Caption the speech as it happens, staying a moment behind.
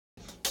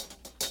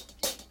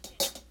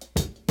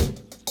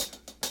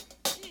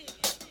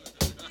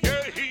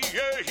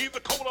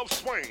of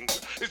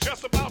swings. It's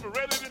just about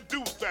ready to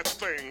do that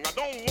thing. I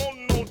don't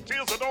want no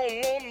tears, I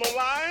don't want no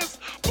lies.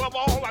 Above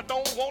all, I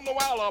don't want no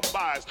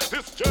alibis.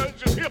 This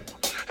judge is hip,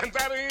 and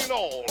that ain't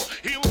all.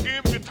 He'll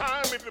give you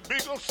time if you're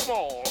big or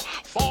small.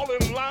 Fall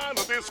in line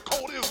or this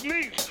coat is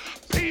neat.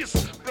 Peace,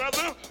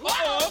 brother.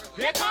 Uh-oh,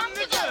 here come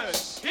the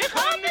judge. Here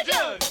come the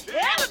judge.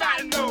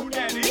 Everybody know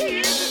that he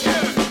is the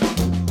judge.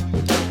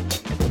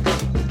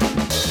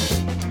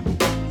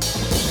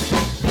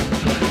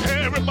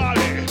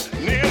 Everybody,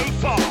 near and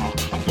far,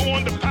 I'm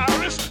going to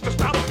Paris to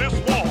stop this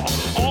war.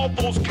 All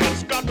those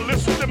cats got to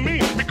listen to me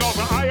because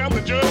I am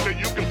the judge that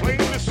you can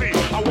plainly see.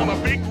 I want a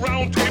big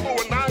round table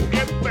when I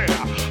get there.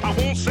 I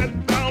won't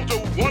sit down to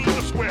wonder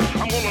square.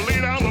 I'm gonna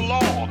lay down the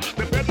law.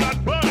 They better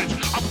not budge.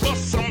 I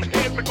bust some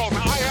heads because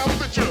I am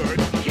the judge.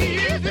 He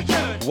is the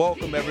judge.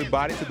 Welcome,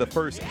 everybody, to the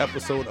first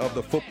episode of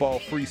the Football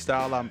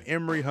Freestyle. I'm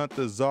Emery Hunt,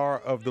 the czar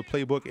of the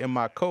playbook, and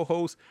my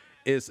co-host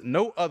is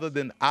no other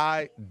than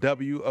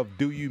IW of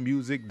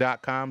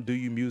DoYouMusic.com, Do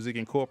You Music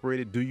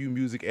Incorporated, Do You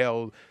Music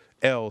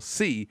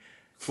LLC.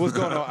 What's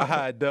going on,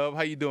 IW?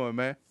 How you doing,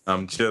 man?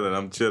 I'm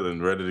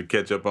chilling, ready to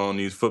catch up on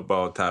these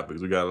football topics.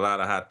 We got a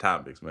lot of hot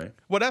topics, man.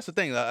 Well, that's the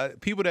thing.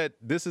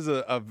 This is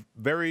a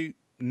very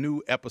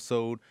new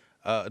episode,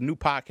 a new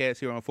podcast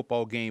here on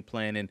Football Game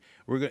Plan, and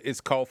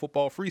it's called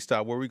Football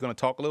Freestyle, where we're going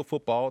to talk a little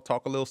football,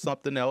 talk a little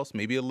something else,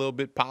 maybe a little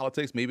bit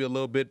politics, maybe a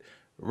little bit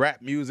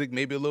rap music,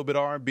 maybe a little bit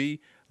R&B,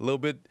 a little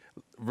bit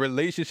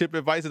relationship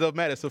advice. It doesn't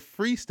matter. It's a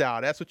freestyle.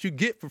 That's what you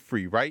get for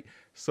free, right?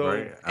 So,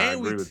 right. I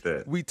agree with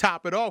that. We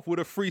top it off with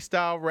a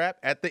freestyle rap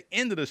at the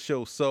end of the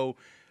show. So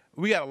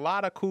we got a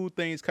lot of cool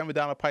things coming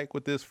down the pike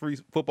with this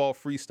football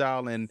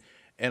freestyle and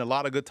a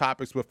lot of good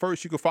topics. But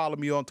first, you can follow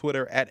me on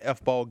Twitter at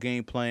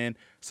FBallGamePlan.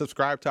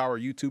 Subscribe to our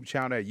YouTube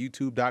channel at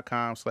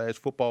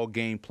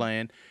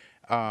youtube.com/footballgameplan.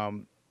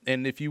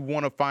 And if you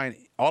want to find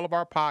all of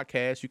our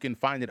podcasts, you can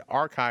find it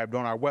archived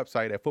on our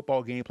website at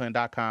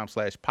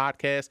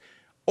footballgameplan.com/podcast,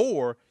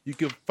 or you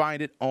can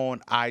find it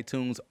on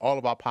iTunes. All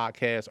of our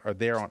podcasts are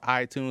there on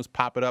iTunes.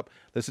 Pop it up,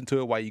 listen to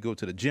it while you go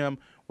to the gym,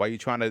 while you're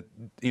trying to,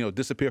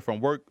 disappear from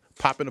work.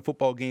 Pop in the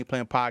Football Game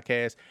Plan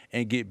podcast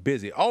and get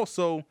busy.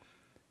 Also,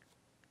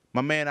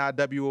 my man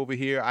IW over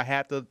here,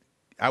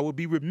 I would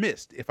be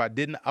remiss if I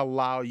didn't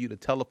allow you to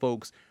tell the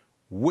folks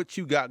what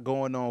you got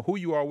going on, who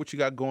you are, what you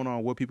got going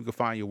on, where people can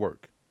find your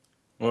work.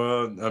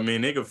 Well, I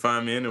mean, they can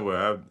find me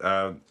anywhere.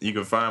 You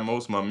can find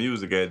most of my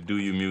music at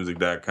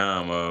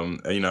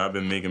doyoumusic.com. I've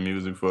been making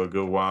music for a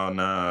good while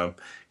now. I'm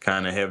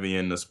kind of heavy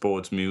into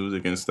sports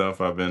music and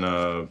stuff. I've been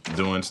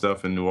doing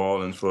stuff in New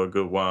Orleans for a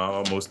good while,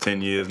 almost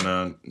 10 years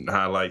now,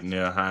 highlighting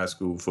their high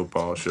school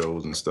football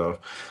shows and stuff.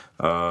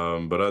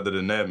 But other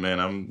than that, man,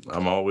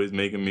 I'm always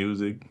making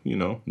music,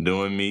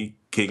 doing me,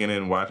 kicking it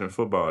and watching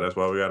football. That's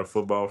why we got a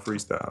football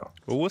freestyle.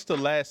 Well, what's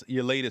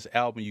your latest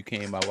album you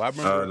came out with? I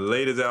remember the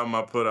latest album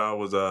I put out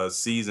was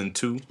Season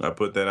 2. I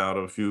put that out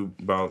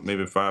about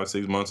maybe 5 or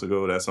 6 months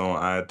ago. That's on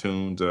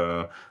iTunes.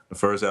 The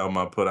first album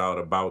I put out,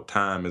 About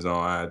Time, is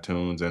on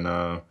iTunes. And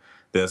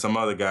there's some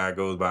other guy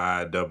goes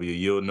by IW.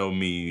 You'll know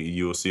me,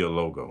 you'll see a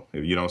logo.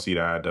 If you don't see the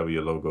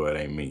IW logo, it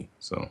ain't me.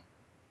 So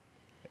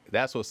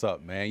that's what's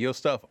up, man. Your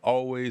stuff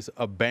always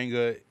a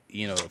banger.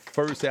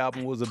 First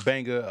album was a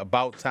banger,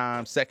 About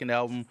Time. Second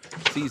album,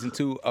 Season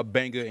 2, a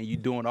banger, and you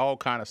doing all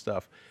kind of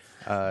stuff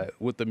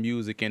with the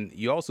music, and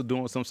you also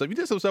doing some stuff. You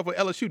did some stuff with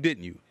LSU,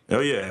 didn't you?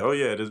 Oh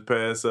yeah. This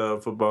past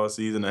football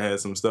season, I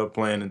had some stuff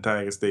playing in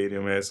Tiger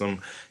Stadium. I had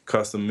some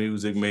custom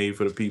music made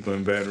for the people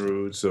in Baton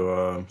Rouge.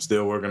 So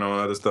still working on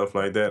other stuff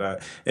like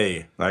that.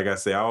 Like I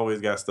say, I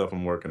always got stuff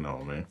I'm working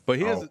on, man. But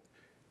here's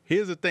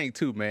the thing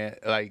too, man.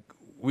 Like,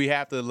 we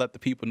have to let the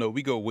people know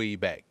we go way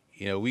back.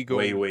 We go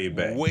way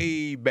back.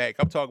 Way back.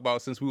 I'm talking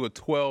about since we were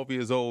 12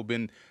 years old,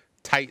 been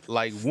tight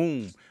like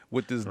womb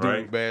with this dude,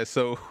 right, man.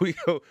 So we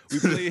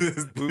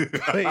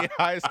play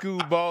high school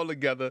ball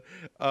together.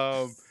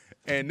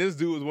 And this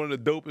dude was one of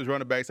the dopest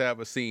running backs I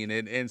ever seen.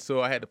 And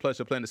so I had the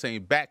pleasure of playing the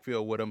same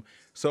backfield with him.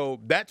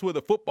 So that's where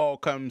the football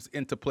comes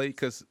into play,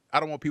 because I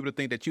don't want people to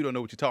think that you don't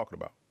know what you're talking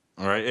about.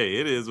 All right. Hey,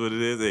 it is what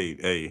it is.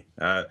 Hey,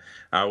 I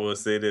will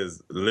say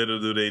this.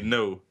 Little do they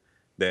know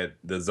that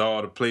the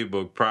czar of the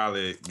playbook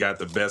probably got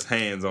the best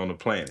hands on the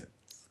planet.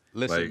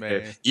 Listen,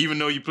 man. Even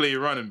though you play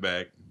running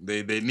back,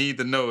 they need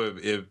to know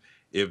if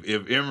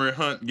Emery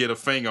Hunt get a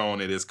finger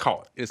on it, it's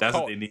caught. That's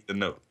caught. What they need to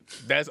know.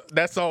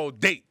 That's all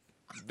date.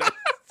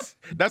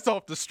 That's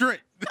off the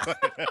strength.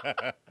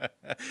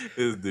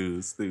 This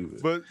dude's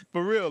stupid. But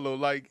for real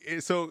though,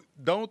 so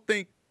don't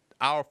think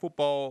our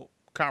football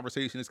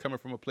conversation is coming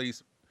from a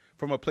place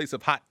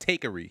of hot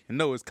takery.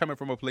 No, it's coming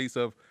from a place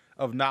of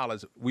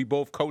knowledge. We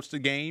both coach the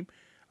game.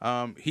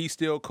 He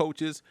still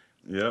coaches.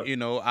 Yeah.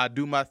 I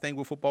do my thing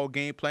with Football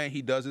Game Plan.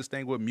 He does his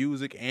thing with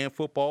music and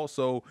football.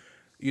 So,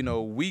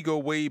 we go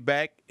way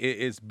back.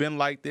 It's been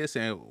like this,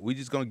 and we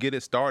just going to get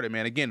it started,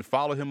 man. Again,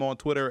 follow him on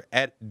Twitter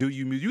at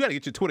DoYouMusic. You got to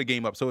get your Twitter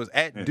game up. So it's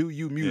at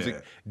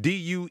DoYouMusic,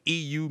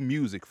 DUEU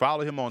Music.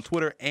 Follow him on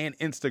Twitter and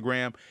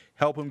Instagram.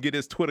 Help him get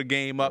his Twitter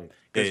game up.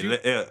 Hey,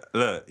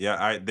 look,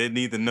 they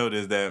need to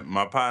notice that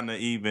my partner,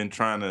 been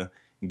trying to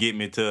get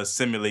me to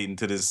assimilating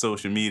to this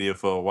social media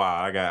for a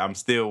while. I'm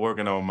still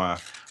working on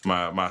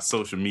my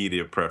social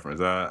media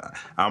preference.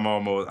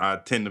 I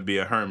tend to be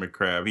a hermit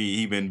crab.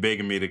 He been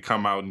begging me to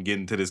come out and get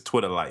into this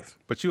Twitter life.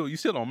 But you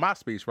still on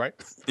MySpace, right?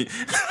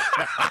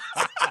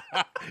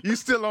 You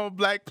still on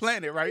Black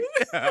Planet, right?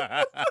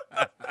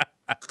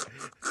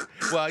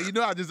 Well,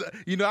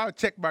 I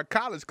checked my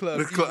college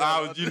club.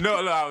 I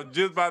was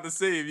just about to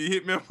say, if you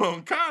hit me up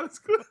on college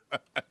club.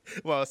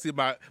 Well, see,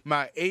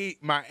 my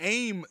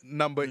aim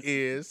number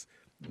is,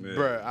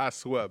 bruh, I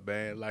swear,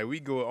 man. Like, we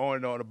go on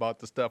and on about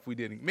the stuff we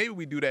didn't. Maybe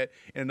we do that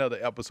in another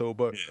episode.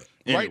 But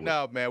right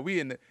now, man, we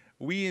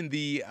in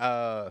the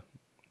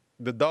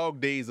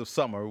dog days of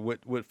summer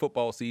with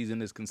football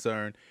season is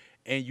concerned,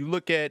 and you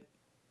look at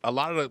a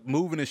lot of the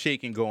moving and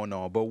shaking going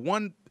on. But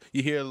one,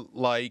 you hear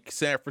like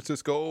San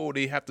Francisco,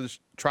 they have to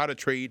try to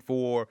trade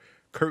for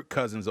Kirk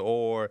Cousins,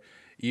 or,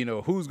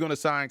 who's going to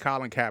sign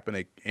Colin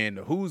Kaepernick and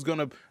who's going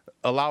to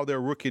allow their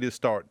rookie to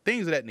start,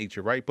 things of that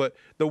nature, right? But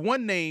the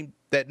one name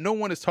that no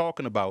one is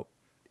talking about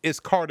is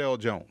Cardale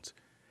Jones,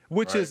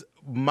 which is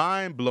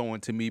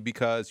mind-blowing to me,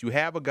 because you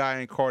have a guy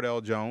in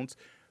Cardale Jones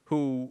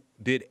who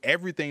did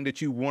everything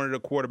that you wanted a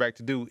quarterback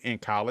to do in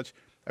college.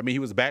 I mean, he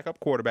was a backup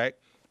quarterback,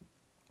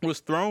 was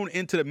thrown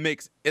into the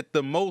mix at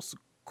the most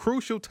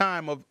crucial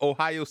time of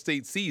Ohio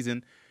State's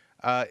season.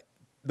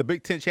 The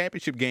Big Ten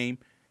championship game,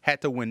 had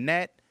to win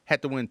that,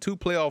 had to win 2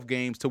 playoff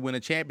games to win a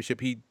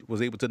championship. He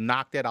was able to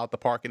knock that out the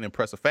park in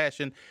impressive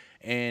fashion.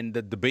 And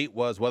the debate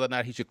was whether or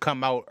not he should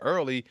come out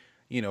early,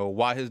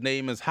 while his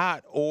name is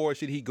hot, or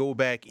should he go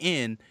back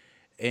in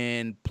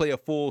and play a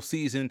full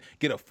season,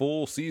 get a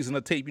full season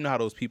of tape. You know how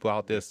those people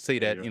out there say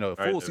that,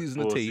 full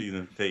season of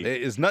tape.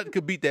 It's nothing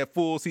could beat that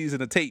full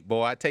season of tape,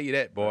 boy. I tell you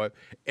that, boy.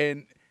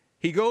 And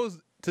he goes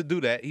to do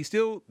that. He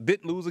still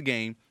didn't lose a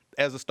game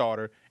as a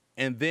starter.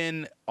 And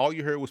then all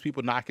you heard was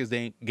people knock his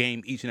game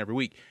each and every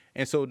week.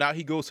 And so now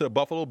he goes to the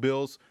Buffalo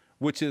Bills,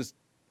 which was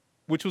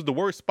the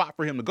worst spot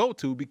for him to go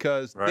to,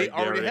 because they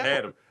already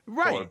had a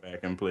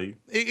quarterback in play.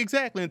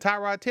 Exactly, and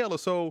Tyrod Taylor.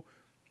 So,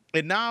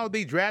 and now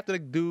they drafted a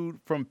dude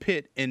from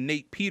Pitt in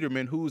Nate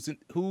Peterman,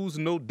 who's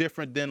no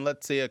different than,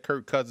 let's say, a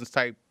Kirk Cousins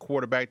type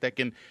quarterback that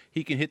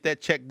he can hit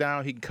that check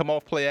down, he can come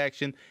off play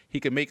action, he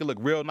can make it look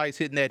real nice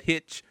hitting that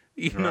hitch,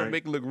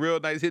 make it look real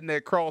nice hitting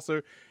that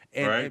crosser,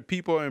 and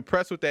people are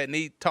impressed with that, and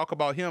they talk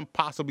about him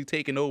possibly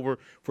taking over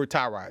for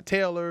Tyrod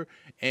Taylor,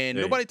 and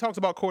nobody talks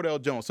about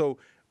Cardale Jones. So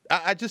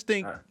I just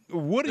think,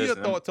 what are your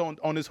thoughts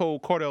on this whole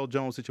Cardale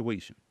Jones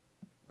situation?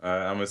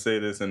 I'm gonna say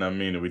this, and I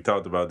mean it. We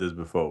talked about this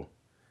before.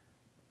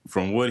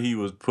 From what he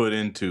was put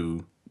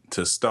into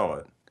to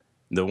start,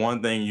 the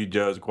one thing you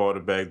judge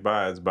quarterbacks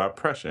by is by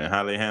pressure and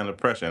how they handle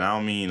pressure. And I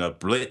don't mean a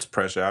blitz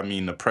pressure. I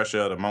mean the pressure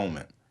of the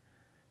moment.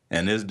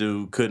 And this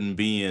dude couldn't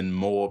be in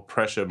more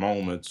pressure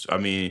moments. I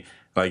mean,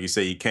 like you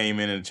say, he came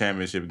in the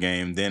championship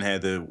game, then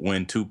had to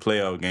win 2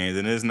 playoff games.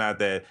 And it's not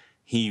that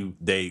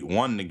they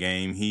won the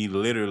game. He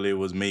literally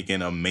was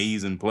making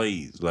amazing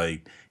plays.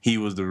 Like, he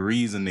was the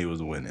reason they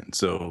was winning.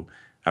 So,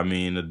 I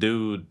mean, the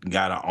dude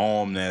got an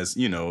arm that's,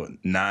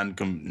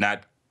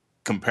 not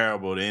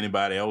comparable to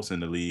anybody else in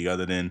the league,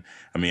 other than,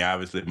 I mean,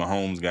 obviously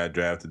Mahomes got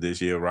drafted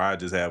this year.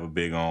 Rodgers have a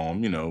big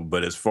arm,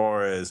 But as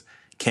far as,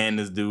 can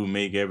this dude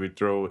make every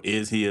throw?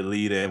 Is he a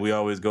leader? And we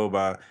always go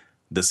by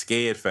the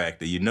scared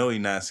factor. He's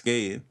not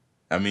scared.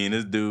 I mean,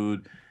 this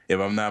dude, if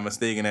I'm not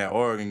mistaken, that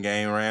Oregon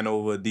game ran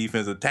over a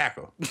defensive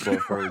tackle for a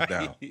first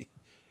down.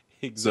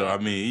 Exactly. So, I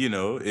mean,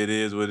 it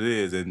is what it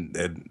is. And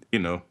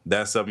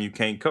that's something you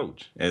can't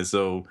coach. And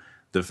so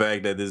the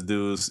fact that this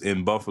dude's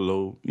in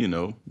Buffalo,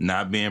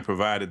 not being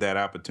provided that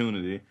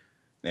opportunity,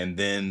 and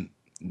then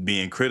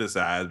being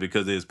criticized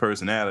because of his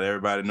personality.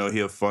 Everybody know he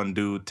a fun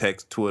dude,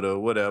 text, Twitter,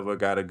 whatever,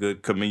 got a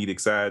good comedic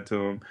side to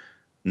him.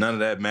 None of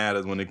that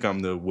matters when it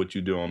comes to what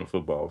you do on the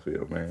football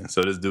field, man.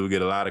 So this dude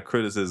get a lot of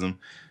criticism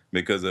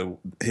because of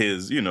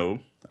his,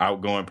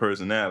 outgoing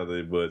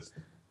personality, but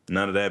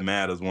none of that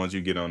matters once you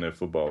get on that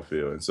football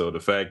field. And so the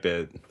fact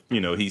that,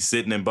 he's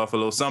sitting in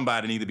Buffalo,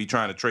 somebody need to be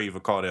trying to trade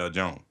for Cardale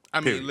Jones. I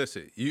mean,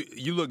 listen,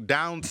 you look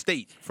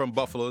downstate from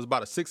Buffalo. It's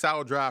about a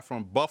 6-hour drive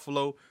from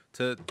Buffalo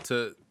to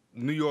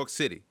New York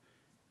City.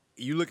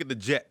 You look at the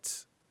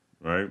Jets.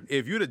 Right.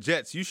 If you're the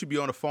Jets, you should be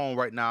on the phone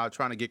right now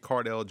trying to get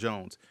Cardale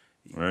Jones.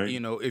 Right.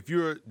 If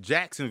you're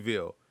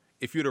Jacksonville,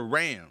 if you're the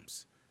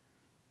Rams,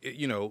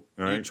 you're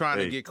trying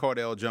to get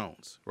Cardale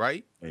Jones,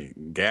 right? Hey,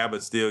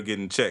 Gabbert's still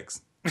getting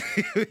checks.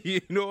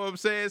 You know what I'm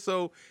saying?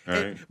 So,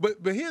 right. But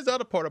here's the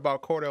other part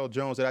about Cardale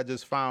Jones that I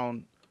just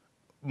found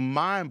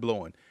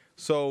mind-blowing.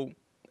 So,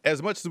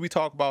 as much as we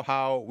talk about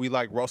how we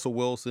like Russell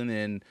Wilson,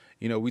 and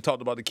we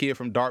talked about the kid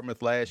from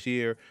Dartmouth last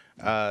year,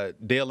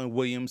 Dalen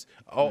Williams,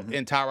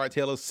 and Tyrod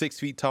Taylor's 6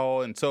 feet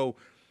tall, and so,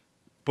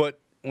 but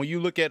when you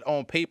look at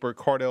on paper,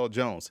 Cardale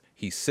Jones,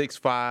 he's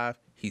 6'5",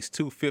 he's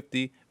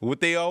 250. What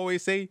they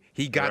always say,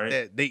 he got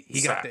that.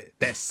 He got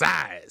that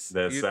size.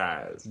 That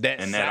size. That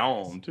and size. that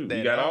arm too.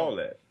 He got all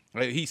that.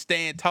 He's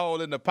staying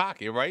tall in the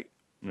pocket, right?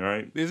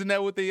 Right. Isn't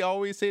that what they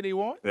always say they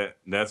want?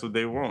 That's what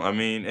they want. I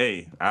mean,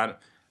 hey, I'm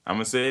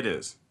gonna say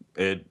this.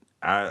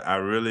 I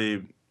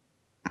really,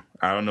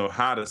 I don't know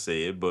how to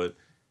say it, but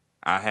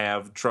I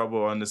have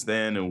trouble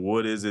understanding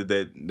what is it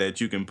that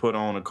you can put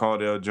on a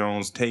Cardale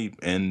Jones tape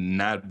and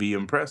not be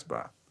impressed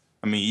by.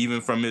 I mean,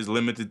 even from his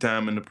limited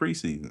time in the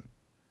preseason,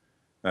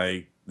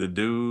 like the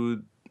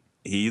dude,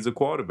 he's a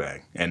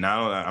quarterback, and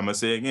now I'm gonna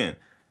say again,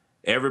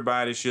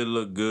 everybody should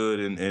look good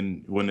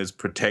and when it's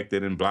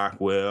protected and blocked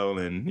well,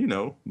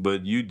 and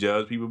but you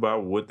judge people by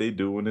what they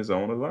do when it's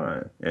on the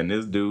line, and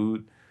this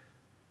dude.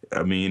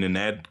 I mean, in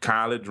that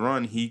college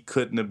run, he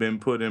couldn't have been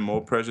put in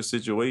more pressure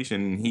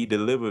situation. He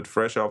delivered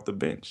fresh off the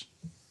bench.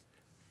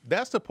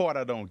 That's the part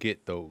I don't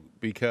get, though,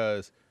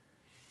 because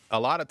a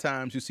lot of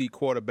times you see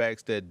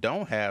quarterbacks that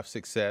don't have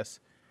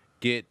success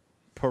get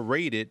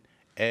paraded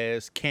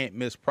as can't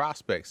miss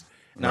prospects.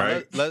 Now,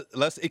 Right.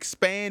 let's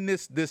expand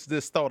this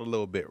thought a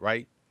little bit,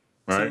 right?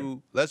 Right.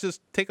 So let's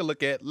just take a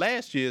look at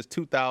last year's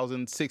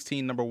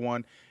 2016 number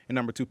 1 and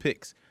number 2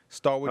 picks.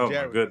 Start with Oh, my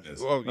Jared.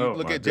 goodness. Well, you Oh,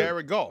 look my at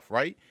Jared Goff,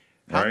 right?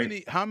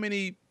 Right. How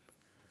many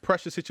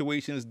pressure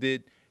situations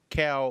did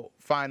Cal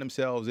find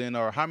themselves in,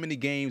 or how many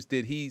games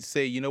did he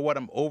say, you know what,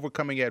 I'm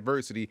overcoming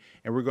adversity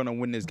and we're going to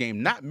win this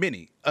game? Not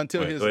many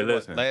until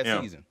Listen, last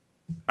season.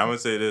 I'm gonna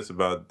say this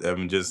about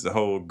just the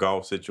whole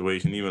golf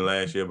situation, even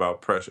last year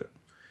about pressure.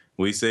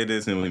 We say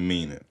this and we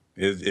mean it.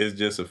 It's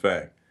just a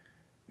fact.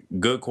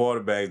 Good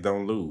quarterbacks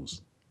don't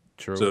lose.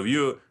 True. So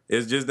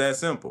it's just that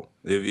simple.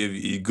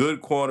 If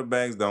good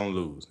quarterbacks don't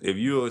lose. If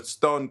you're a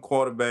starting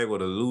quarterback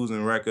with a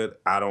losing record,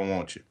 I don't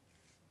want you.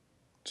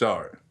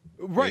 Sorry.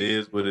 Right. It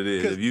is what it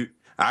is.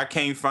 I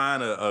can't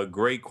find a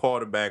great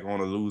quarterback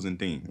on a losing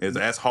team.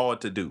 That's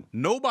hard to do.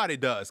 Nobody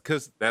does,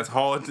 because That's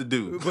hard to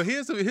do. but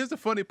here's the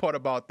funny part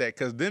about that,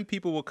 because then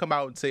people will come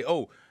out and say,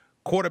 oh,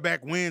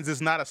 quarterback wins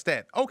is not a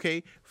stat.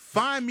 Okay,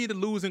 find me the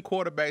losing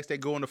quarterbacks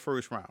that go in the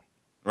first round.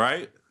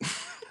 Right?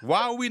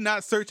 Why are we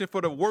not searching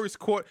for the worst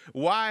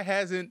Why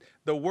hasn't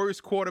the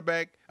worst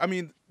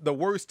the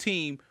worst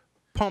team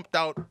pumped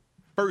out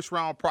first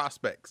round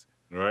prospects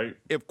Right?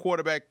 if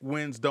quarterback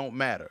wins don't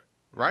matter,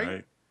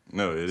 right?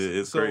 No,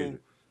 it's So crazy.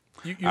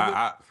 you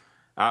look,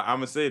 I'm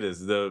gonna say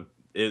this.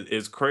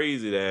 It's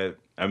crazy that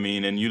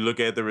and you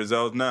look at the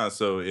results now.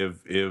 So if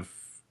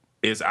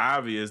it's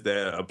obvious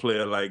that a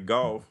player like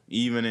Goff,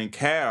 even in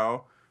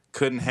Cal,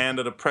 couldn't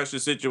handle the pressure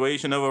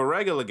situation of a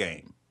regular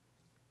game,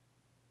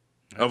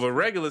 of a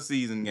regular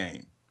season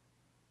game,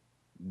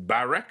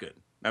 by record.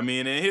 And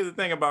here's the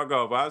thing about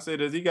Goff. I say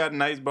this: he got a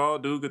nice ball,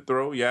 dude could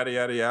throw, yada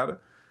yada yada.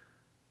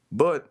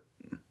 But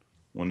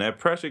when that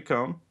pressure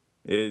comes,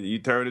 you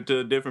turn into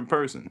a different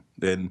person.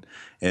 And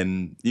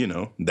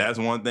that's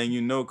one thing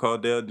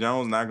Cardale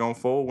Jones not gonna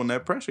fold when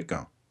that pressure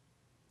comes.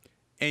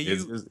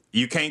 and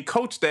You can't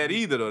coach that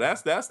either, though.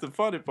 That's the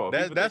funny part.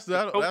 People that's think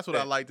you coach what I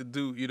that. like to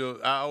do.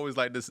 I always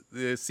like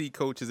to see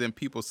coaches and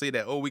people say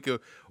that, oh, we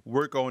could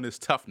work on his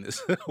toughness.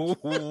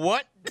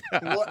 What?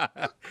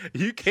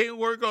 You can't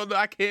work on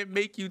I can't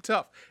make you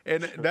tough.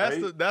 And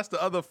that's the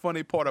other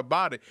funny part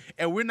about it.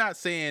 And we're not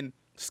saying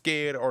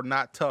scared or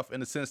not tough in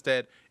the sense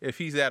that if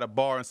he's at a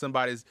bar and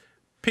somebody's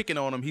picking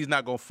on him, he's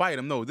not gonna fight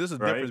him. No, there's a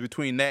difference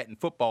between that and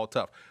football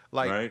tough.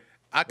 Like Right.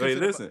 I Wait,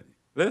 consider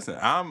listen.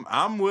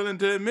 I'm willing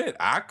to admit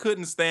I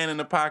couldn't stand in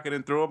the pocket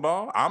and throw a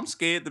ball. I'm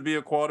scared to be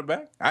a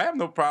quarterback. I have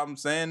no problem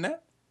saying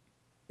that.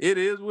 It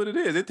is what it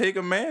is. It take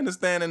a man to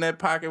stand in that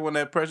pocket when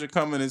that pressure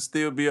coming and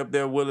still be up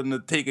there willing to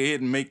take a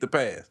hit and make the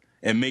pass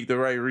and make the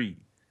right read.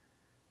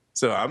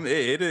 So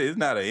it's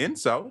not an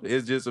insult.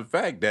 It's just a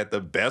fact that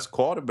the best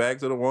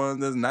quarterbacks are the ones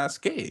that's not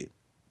scared.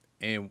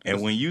 and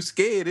when you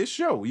scared, it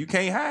show. You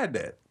can't hide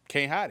that.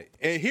 can't hide it.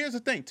 And here's the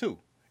thing too,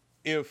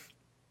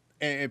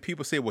 and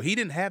people say, well, he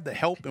didn't have the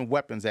help and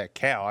weapons at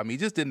Cal. He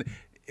just didn't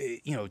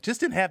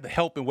have the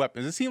help and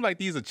weapons. It seems like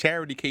these are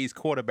charity case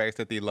quarterbacks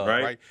that they love,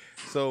 right?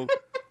 So,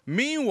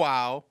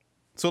 meanwhile,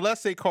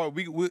 let's say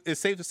it's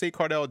safe to say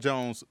Cardale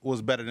Jones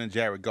was better than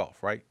Jared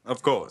Goff, right?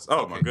 Of course.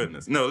 Oh, my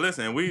goodness. No,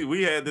 listen,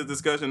 we had this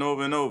discussion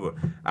over and over.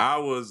 I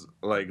was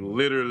like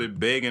literally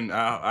begging.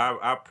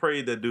 I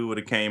prayed that dude would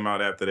have came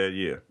out after that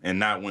year and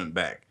not went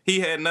back. He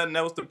had nothing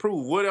else to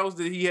prove. What else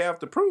did he have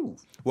to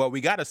prove? Well,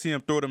 we got to see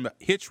him throw them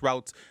hitch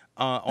routes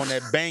on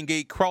that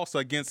Bangate crosser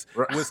against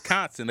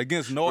Wisconsin,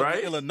 against Northern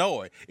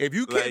Illinois. If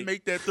you can't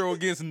make that throw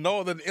against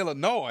Northern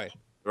Illinois,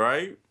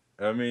 right?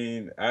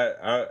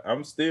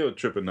 I'm still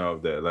tripping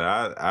off that.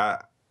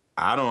 Like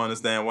I don't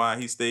understand why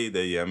he stayed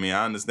there. Yeah,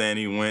 I understand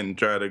he went and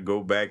tried to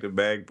go back to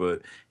back,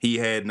 but he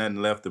had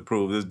nothing left to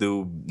prove. This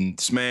dude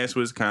smashed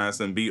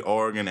Wisconsin, beat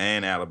Oregon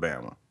and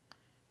Alabama,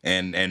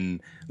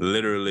 and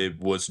literally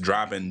was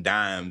dropping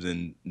dimes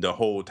in the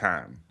whole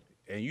time.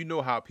 And you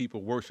know how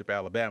people worship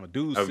Alabama.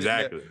 Dudes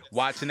Exactly. sitting there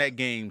watching that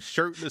game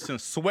shirtless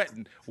and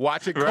sweating,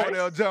 watching Right.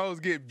 Cardale Jones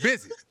get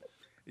busy.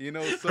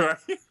 So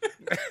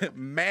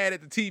mad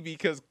at the TV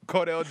because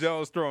Cardale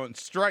Jones throwing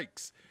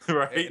strikes.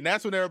 Right. And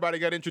that's when everybody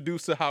got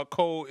introduced to how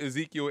cold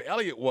Ezekiel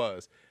Elliott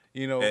was.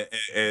 You know,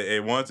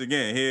 And once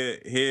again,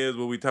 here's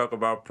what we talk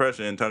about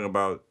pressure and talk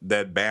about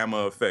that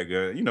Bama effect.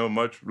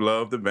 Much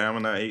love to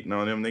Bama, not hating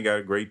on them. They got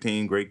a great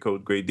team, great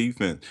coach, great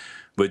defense.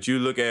 But you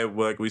look at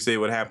what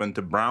happened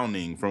to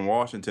Browning from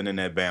Washington in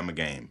that Bama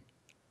game.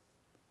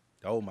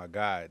 oh my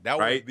God, that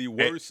Right? was the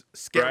worst,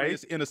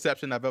 scariest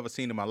interception I've ever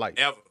seen in my life.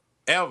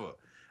 Ever.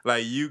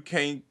 Like, you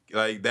can't,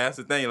 like, that's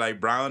the thing. Like,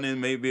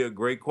 Browning may be a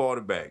great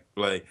quarterback.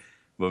 Like,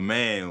 but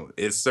man,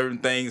 it's certain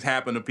things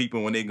happen to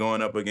people when they're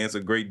going up against a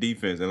great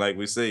defense. And like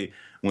we say,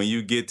 when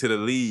you get to the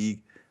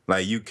league,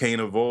 like, you can't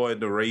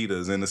avoid the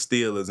Raiders and the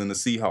Steelers and the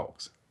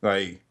Seahawks.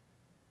 Like,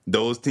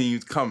 those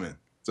teams coming.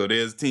 So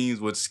there's teams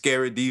with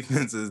scary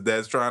defenses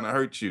that's trying to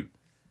hurt you.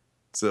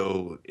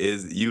 So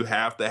you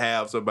have to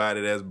have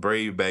somebody that's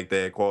brave back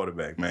there at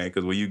quarterback, man.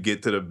 Because when you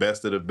get to the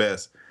best of the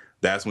best,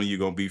 that's when you're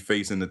going to be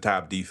facing the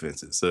top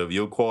defenses. So if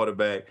your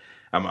quarterback,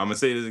 I'm going to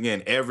say this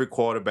again, every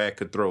quarterback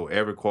could throw.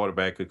 Every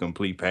quarterback could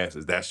complete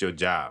passes. That's your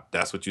job.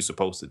 That's what you're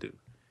supposed to do.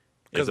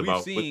 Because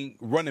we've seen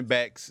running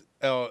backs,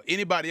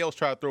 anybody else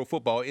try to throw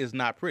football is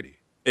not pretty.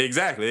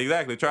 Exactly.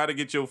 Try to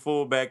get your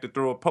fullback to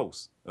throw a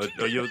post,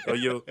 or your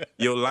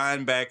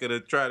linebacker to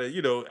try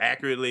to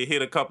accurately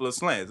hit a couple of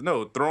slants.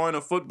 No, throwing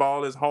a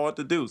football is hard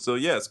to do. So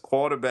yes,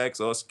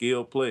 quarterbacks are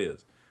skilled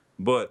players,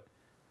 but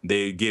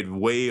they get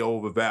way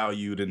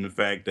overvalued in the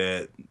fact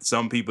that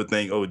some people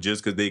think,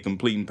 just because they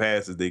completing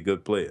passes, they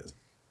good players.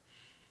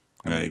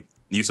 Right?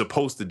 You're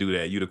supposed to do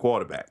that. You're the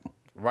quarterback.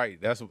 Right.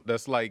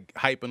 That's like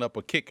hyping up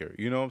a kicker.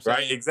 You know what I'm saying?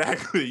 Right.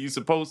 Exactly. You're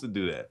supposed to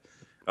do that.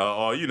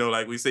 Or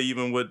like we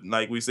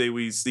say,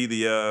 we see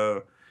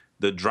the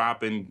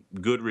drop in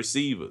good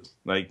receivers.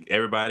 Like,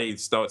 everybody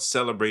starts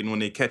celebrating when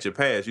they catch a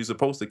pass. You're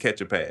supposed to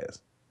catch a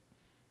pass.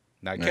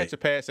 Now, catch a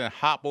pass and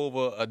hop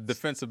over a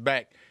defensive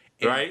back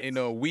and,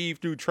 right? Weave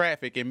through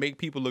traffic and make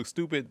people look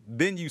stupid,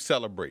 then you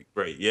celebrate.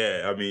 Right,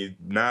 yeah. I mean,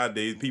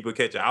 nowadays, people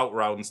catch an out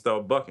route and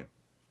start bucking.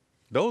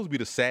 Those be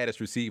the saddest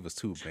receivers,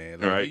 too,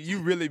 man. Like, right. You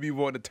really be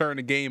wanting to turn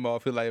the game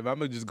off. Feel like, I'm going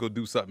to just go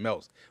do something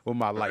else with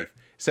my life.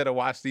 Instead of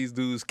watch these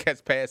dudes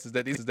catch passes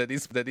that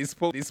he's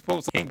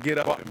supposed to can't get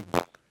up and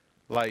block.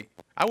 Like,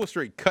 I would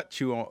straight cut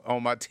you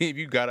on my team if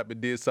you got up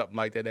and did something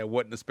like that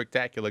wasn't a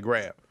spectacular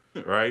grab.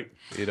 Right?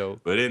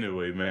 But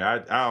anyway,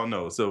 man, I don't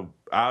know. So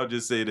I'll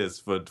just say this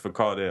for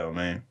Cardell,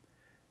 man.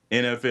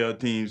 NFL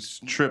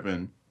teams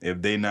tripping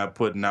if they not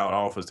putting out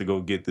offers to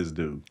go get this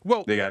dude.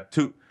 Well, they got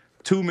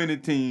too many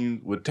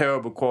teams with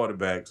terrible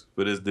quarterbacks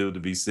for this dude to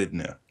be sitting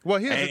there. Well,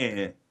 go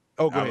ahead.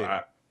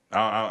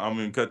 I'm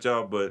gonna cut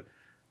y'all, but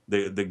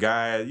the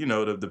guy,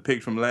 the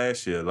pick from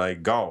last year,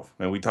 like Goff,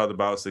 and we talked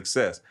about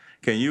success.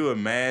 Can you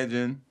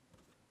imagine,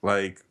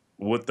 like,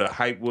 what the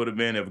hype would have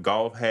been if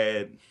Goff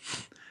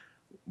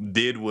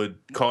did what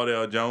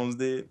Cardell Jones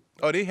did?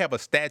 Oh, they have a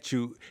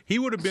statue. He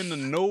would have been the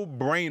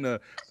no-brainer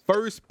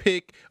first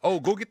pick. Oh,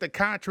 go get the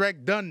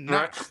contract done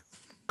now.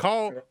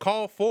 Right.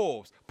 Call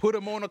Forbes. Put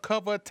him on the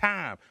cover of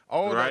Time.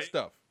 All that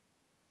stuff.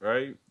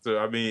 Right? So,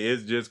 I mean,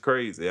 it's just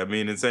crazy. I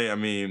mean, insane. I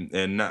mean,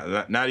 and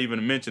not even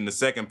to mention the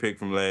second pick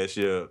from last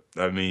year.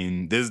 I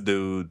mean, this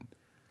dude.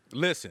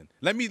 Listen,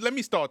 let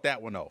me start that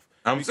one off.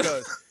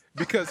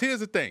 Because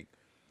here's the thing.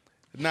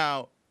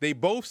 Now, they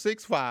both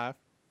 6'5".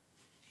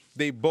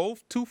 They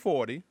both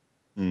 240.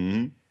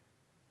 Mm-hmm.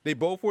 They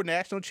both were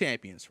national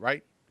champions,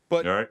 right?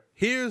 But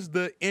here's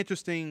the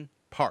interesting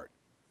part.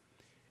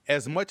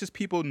 As much as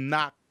people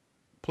knock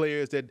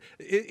players that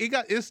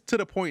it's to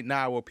the point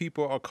now where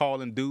people are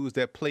calling dudes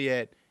that play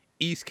at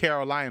East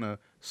Carolina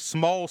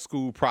small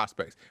school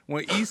prospects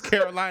when East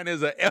Carolina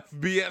is a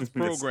FBS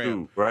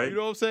program, right? You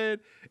know what I'm saying?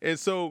 And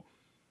so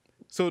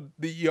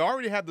you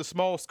already have the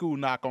small school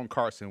knock on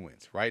Carson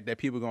Wentz, right? That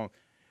people going,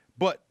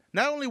 but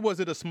not only was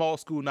it a small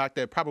school knock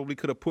that probably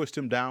could have pushed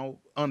him down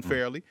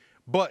unfairly,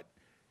 but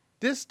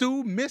this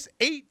dude missed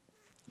 8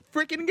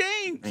 freaking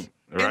games.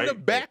 Right. And the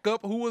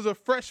backup, who was a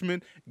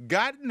freshman,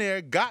 got in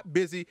there, got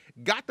busy,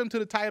 got them to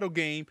the title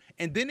game,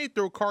 and then they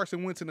throw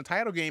Carson Wentz in the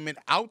title game, and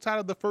outside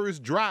of the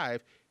first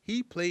drive,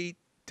 he played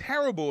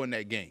terrible in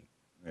that game.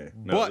 Hey,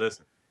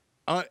 listen.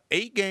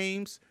 8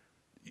 games,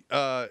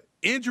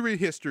 injury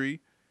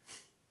history,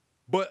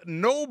 but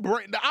no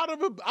brain out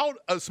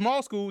a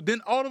small school,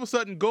 then all of a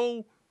sudden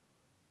go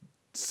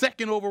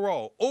second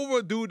overall over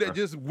a dude that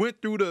just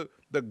went through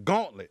the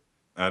gauntlet.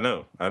 I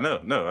know.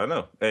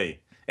 Hey,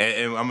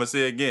 and I'm gonna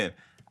say again,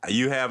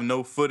 you have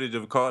no footage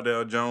of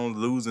Cardell Jones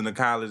losing a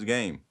college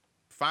game.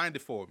 Find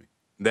it for me.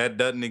 That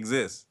doesn't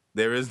exist.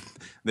 There's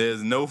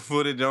no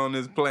footage on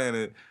this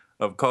planet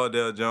of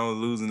Cardell Jones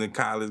losing a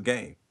college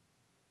game.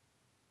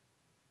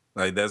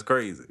 Like, that's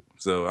crazy.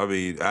 So I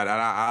mean,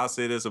 I'll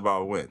say this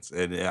about Wentz,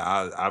 and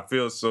I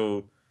feel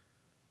so.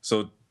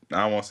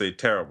 I won't say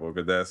terrible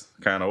because that's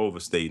kind of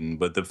overstating,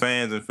 but the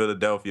fans in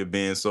Philadelphia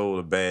being sold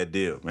a bad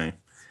deal, man.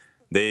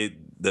 They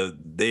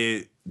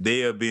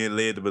are being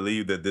led to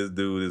believe that this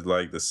dude is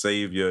like the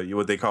savior,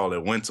 what they call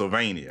it,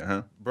 Wentzylvania,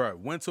 huh? Bro,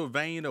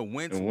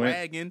 Wentzylvania,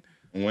 wagon.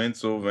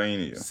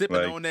 Wentzylvania. Sipping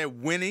on that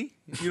Winnie,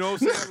 you know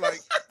what I'm saying? Like,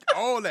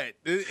 all that.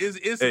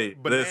 It's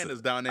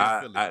bananas down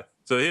there in Philly.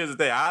 So here's the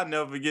thing. I'll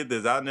never forget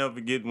this. I'll never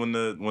forget when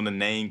the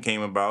name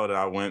came about.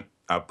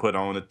 I put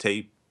on the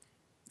tape,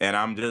 and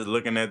I'm just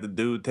looking at the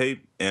dude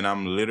tape, and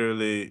I'm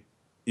literally,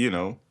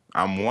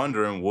 I'm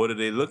wondering what are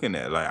they looking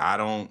at? Like I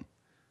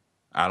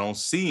don't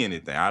see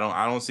anything. I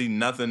don't see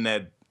nothing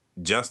that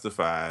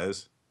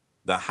justifies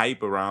the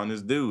hype around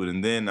this dude.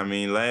 And then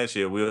last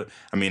year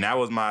that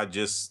was my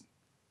just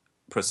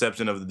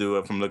perception of the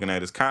dude from looking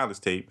at his college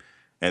tape,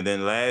 and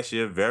then last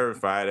year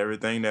verified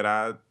everything that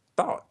I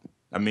thought.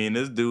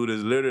 This dude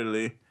is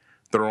literally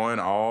throwing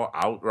all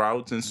out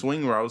routes and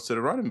swing routes to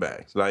the running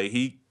backs. Like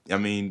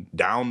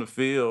down the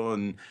field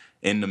and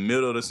in the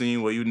middle of the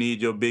scene where you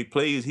need your big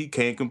plays, he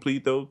can't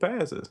complete those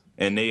passes.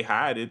 And they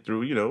hide it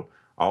through,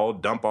 all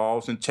dump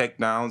offs and check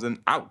downs and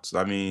outs.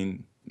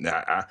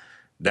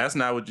 That's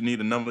not what you need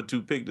a number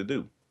 2 pick to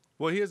do.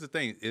 Well, here's the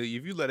thing: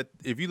 if you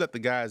let the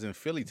guys in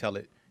Philly tell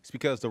it, it's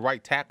because the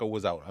right tackle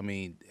was out.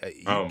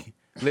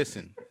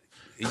 Listen,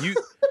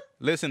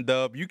 listen,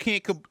 Dub. You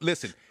can't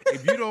listen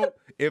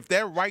if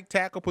that right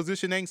tackle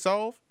position ain't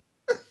solved.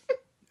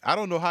 I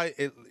don't know how.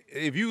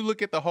 If you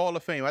look at the Hall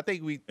of Fame, I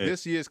think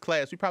this year's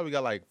class we probably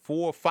got like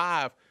 4 or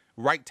 5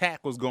 right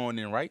tackles going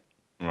in, right?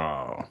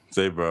 Oh,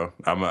 say, bro,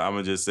 I'm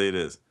gonna just say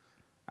this.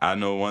 I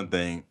know one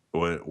thing: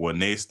 when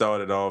they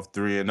started off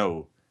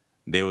 3-0,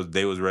 they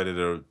was ready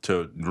to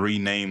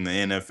rename the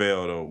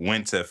NFL to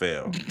Wentz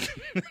FL.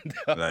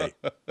 Like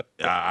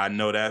I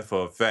know that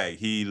for a fact.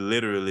 He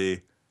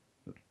literally,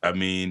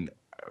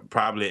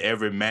 probably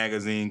every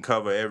magazine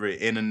cover, every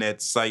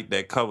internet site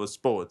that covers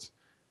sports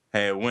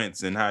had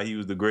Wentz and how he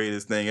was the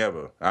greatest thing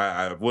ever.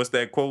 What's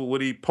that quote?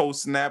 What he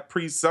post snap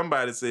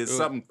somebody said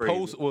something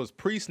crazy. Was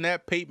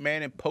pre-snap Peyton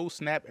Manning,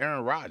 post-snap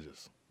Aaron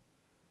Rodgers.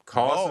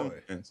 Carson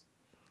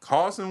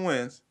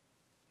Wentz,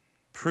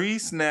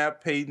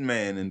 pre-snap Peyton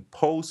Manning,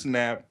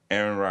 post-snap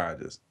Aaron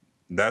Rodgers.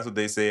 That's what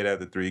they said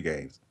after 3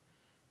 games.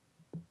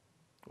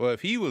 Well,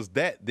 if he was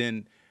that,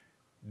 then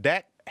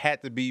Dak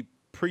had to be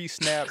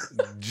pre-snap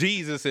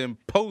Jesus and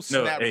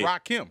post-snap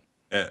Rakim.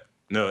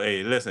 No,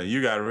 hey, listen,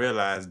 you got to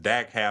realize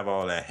Dak have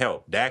all that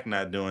help. Dak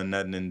not doing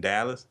nothing in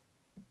Dallas.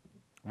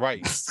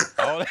 Right.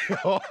 all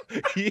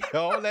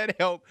that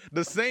help,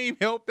 the same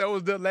help that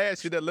was there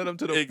last year that led him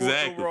to the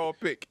 4th overall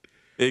pick.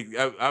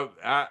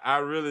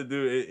 I really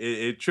do.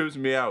 It trips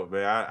me out,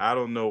 man. I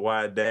don't know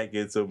why Dak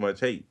gets so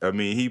much hate.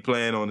 He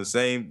playing on the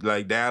same,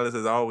 like Dallas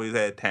has always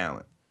had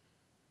talent.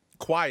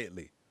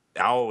 Quietly.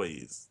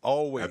 Always.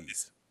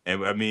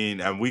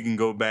 And we can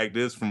go back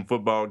this from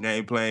football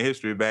game playing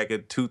history back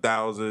in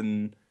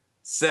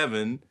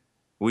 2007.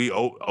 We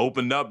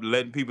opened up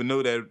letting people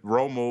know that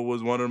Romo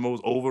was one of the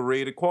most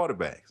overrated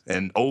quarterbacks.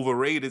 And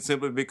overrated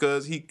simply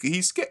because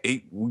he's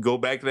scary. We go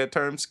back to that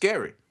term,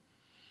 scary.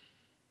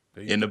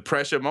 In the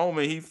pressure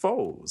moment, he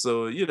folds.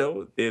 So,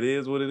 it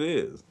is what it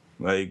is.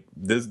 Like,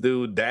 this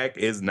dude, Dak,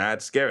 is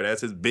not scary.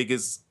 That's his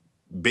biggest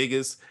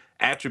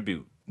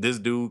attribute. This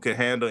dude can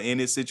handle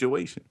any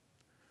situation.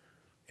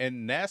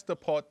 And that's the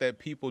part that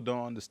people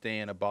don't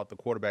understand about the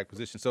quarterback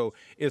position. So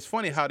it's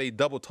funny how they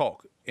double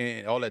talk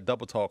and all that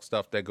double talk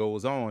stuff that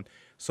goes on.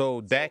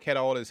 So Dak had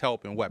all his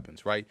help and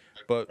weapons, right?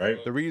 But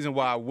the reason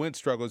why Wentz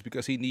struggles is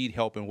because he need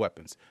help and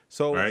weapons.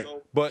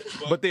 So,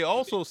 but they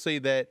also say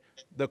that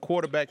the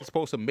quarterback is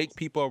supposed to make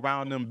people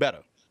around them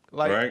better.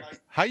 Like,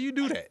 how you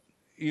do that?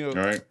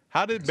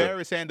 How did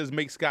Barry Sanders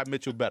make Scott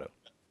Mitchell better?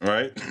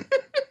 Right.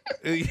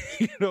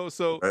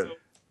 So.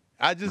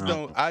 I just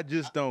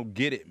don't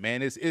get it,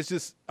 man. It's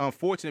just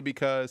unfortunate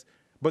because,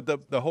 but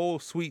the whole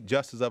sweet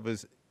justice of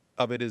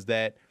it is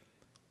that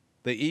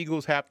the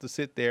Eagles have to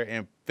sit there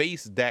and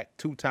face Dak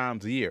 2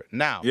 times a year.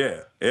 Now,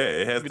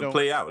 it has to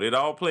play out. It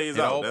all plays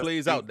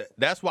out.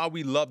 That's why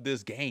we love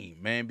this game,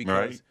 man,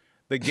 because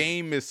the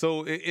game is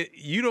so.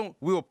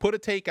 We'll put a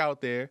take out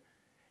there,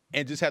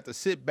 and just have to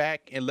sit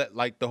back and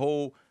let the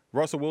whole.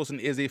 Russell Wilson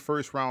is a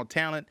first-round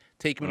talent.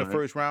 Take him in the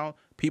first round.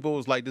 People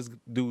was like, this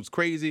dude's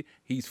crazy.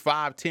 He's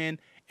 5'10",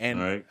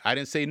 and I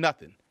didn't say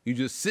nothing. You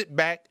just sit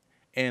back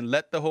and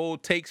let the whole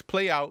takes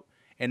play out,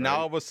 and now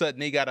all of a sudden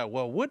they got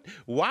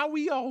why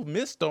we all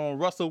missed on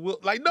Russell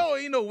Wilson? Like, no,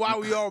 ain't no why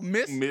we all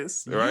missed. You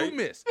missed.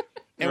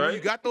 And when you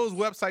got those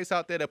websites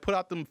out there that put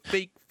out them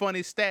fake,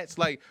 funny stats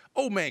like,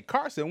 oh, man,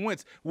 Carson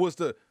Wentz was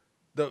the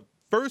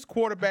first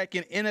quarterback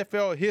in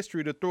NFL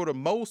history to throw the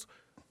most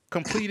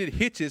completed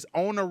hitches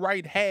on the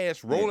right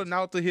hash rolling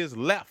out to his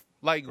left.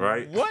 Like,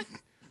 what?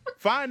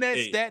 Find that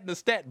stat in the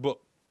stat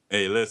book.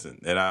 Hey,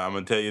 listen, and I'm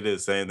going to tell you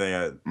this, same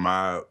thing,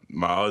 my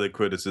other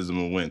criticism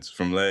of Wentz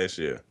from last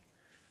year.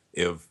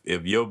 If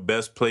your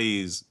best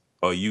plays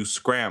are you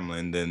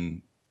scrambling,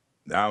 then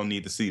I don't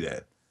need to see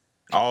that.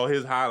 All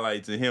his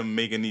highlights of him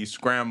making these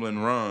scrambling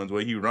runs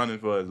where he running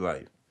for his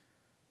life.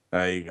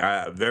 Like,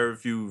 very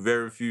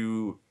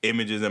few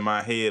images in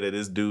my head of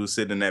this dude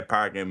sitting in that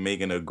pocket and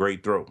making a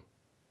great throw.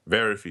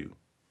 Very few.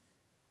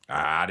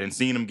 I didn't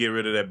see him get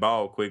rid of that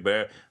ball quick, but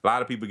a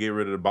lot of people get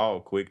rid of the ball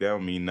quick. That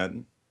don't mean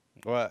nothing.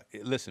 Well,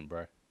 listen,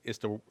 bro. It's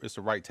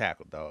the right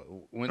tackle, dog.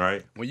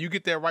 When you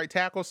get that right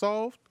tackle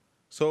solved,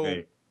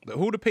 who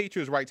the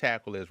Patriots' right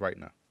tackle is right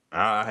now?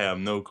 I have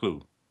no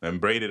clue. And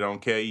Brady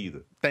don't care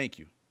either. Thank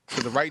you.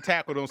 Because the right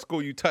tackle don't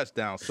score you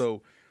touchdowns.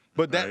 So,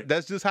 but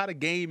that's just how the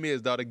game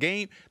is, though. The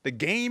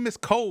game is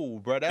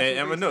cold, bro. That's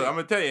I'm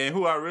gonna tell you, and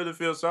who I really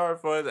feel sorry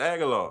for is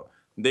Aguilar.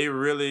 They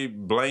really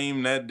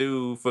blame that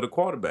dude for the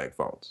quarterback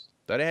faults.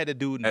 They had to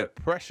do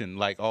depression,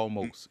 like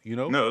almost, you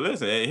know. No,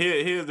 listen.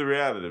 Here's the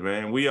reality,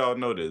 man. We all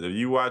know this. If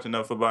you watch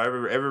enough football,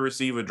 every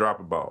receiver drop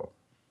a ball.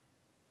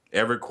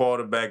 Every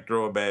quarterback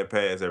throw a bad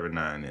pass every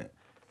now and then.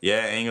 Yeah,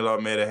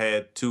 Aguilar may have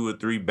had 2 or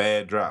 3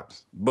 bad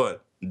drops,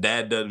 but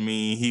that doesn't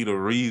mean he the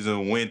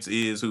reason Wentz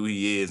is who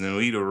he is,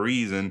 and he the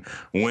reason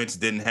Wentz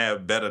didn't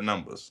have better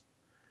numbers.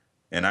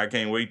 And I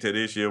can't wait till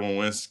this year when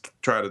Wentz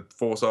try to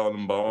force all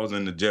them balls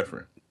into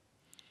Jeffrey.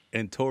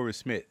 And Torrey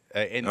Smith.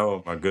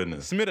 Oh, my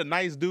goodness. Smith a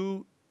nice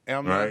dude.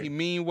 I mean, he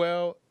mean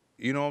well.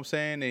 You know what I'm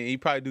saying? And he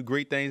probably do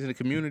great things in the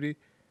community.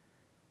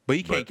 But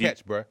he can't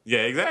catch, bro. Yeah,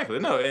 exactly.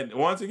 No, and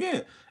once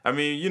again, I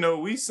mean, you know,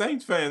 we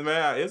Saints fans,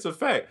 man, it's a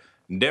fact.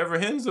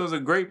 Devin Henderson was a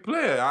great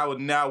player. I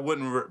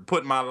wouldn't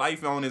put my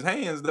life on his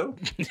hands, though.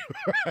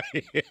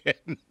 Right.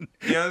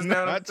 You understand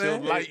what I'm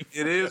saying? Life.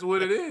 It is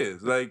what it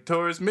is. Like,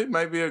 Torrey Smith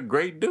might be a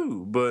great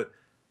dude, but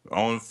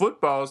on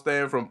football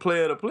stand from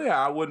player to player,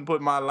 I wouldn't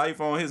put my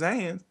life on his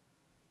hands.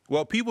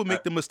 Well, people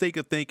make the mistake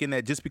of thinking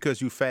that just because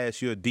you fast,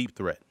 you're a deep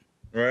threat.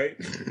 Right?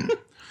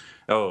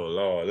 Oh,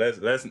 Lord.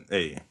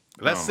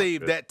 Let's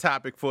save that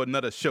topic for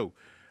another show.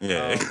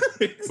 Yeah.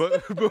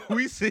 But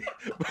we've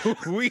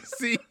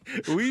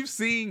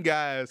seen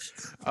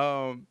guys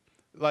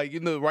like, you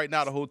know, right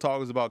now the whole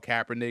talk is about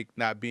Kaepernick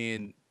not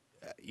being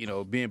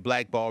being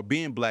blackballed.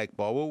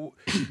 Well,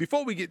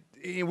 before we get,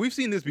 we've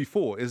seen this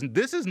before.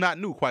 This is not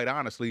new, quite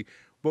honestly.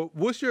 But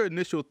what's your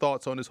initial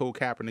thoughts on this whole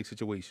Kaepernick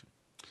situation?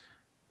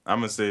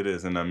 I'm gonna say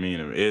this, and I mean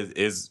it.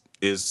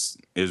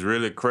 It's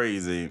really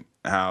crazy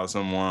how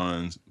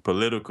someone's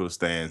political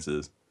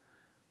stances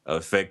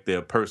affect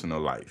their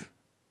personal life.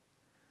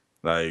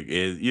 Like,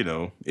 it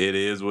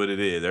is what it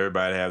is.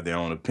 Everybody have their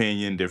own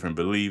opinion, different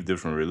belief,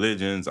 different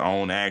religions,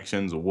 own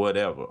actions,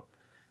 whatever.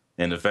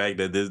 And the fact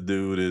that this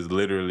dude is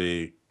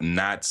literally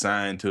not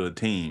signed to a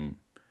team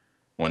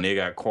when they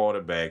got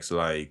quarterbacks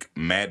like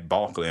Matt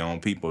Barkley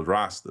on people's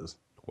rosters.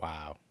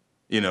 Wow.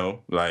 You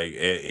know, like,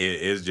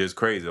 it's just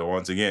crazy.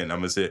 Once again, I'm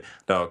going to say,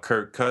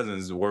 Kirk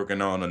Cousins is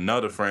working on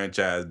another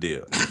franchise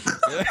deal.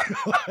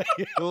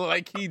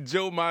 Like he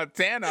Joe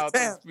Montana out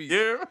there speaking.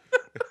 Yeah.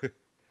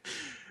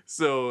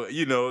 So,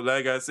 you know,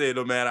 like I said,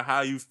 no matter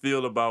how you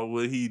feel about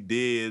what he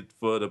did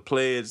for the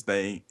pledge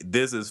thing,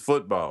 this is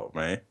football,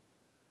 man.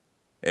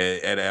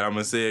 And I'm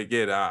going to say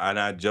again, I'm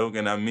not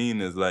joking, I mean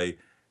this, like,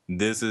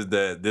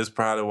 this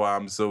probably why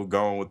I'm so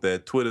gone with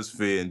that Twitter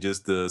sphere and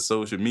just the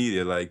social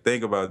media. Like,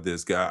 think about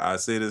this, guy. I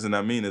say this and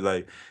I mean it.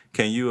 Like,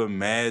 can you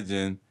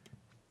imagine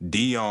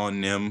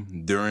Dion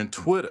them during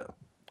Twitter?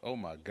 Oh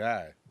my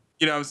God.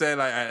 You know what I'm saying?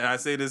 Like, I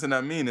say this and I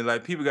mean it.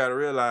 Like, people got to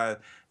realize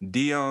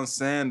Deion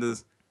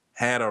Sanders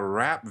had a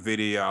rap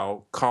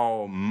video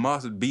called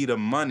 "Must Be the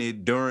Money"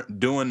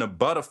 doing the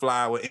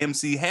Butterfly with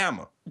MC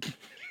Hammer.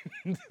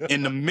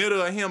 In the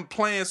middle of him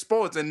playing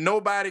sports, and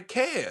nobody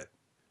cared.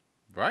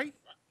 Right?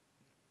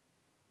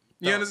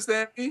 You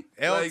understand me?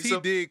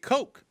 LT did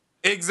coke.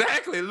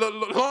 Exactly.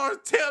 Lawrence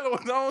Taylor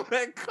was on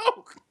that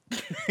coke.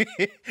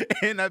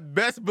 And I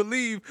best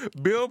believe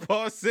Bill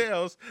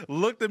Parcells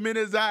looked him in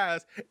his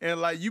eyes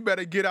and like, you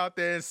better get out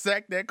there and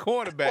sack that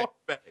quarterback.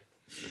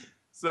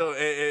 So,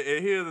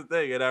 and here's the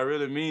thing, and I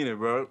really mean it,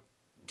 bro.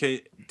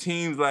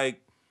 Teams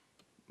like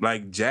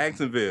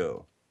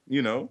Jacksonville,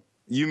 you know,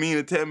 you mean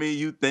to tell me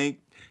you think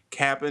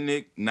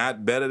Kaepernick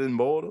not better than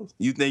Bortles?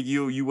 You think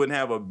you wouldn't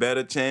have a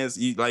better chance?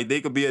 Like, they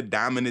could be a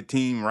dominant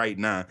team right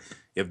now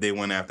if they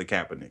went after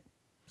Kaepernick.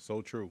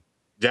 So true.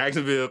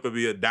 Jacksonville could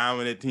be a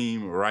dominant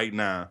team right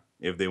now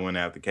if they went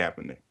after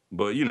Kaepernick.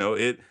 But, you know,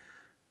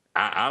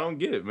 I don't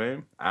get it,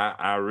 man.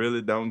 I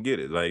really don't get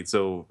it. Like,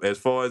 so as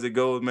far as it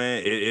goes,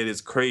 man, it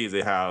is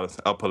crazy how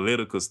a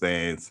political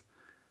stance,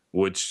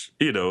 which,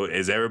 you know,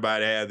 as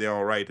everybody has their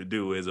own right to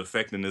do, is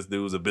affecting this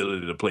dude's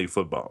ability to play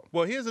football.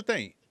 Well, here's the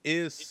thing.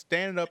 Is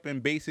standing up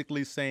and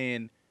basically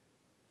saying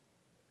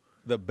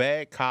the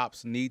bad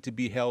cops need to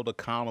be held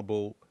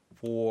accountable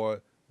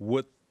for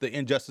what the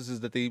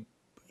injustices that they,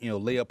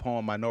 lay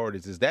upon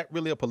minorities. Is that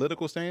really a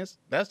political stance?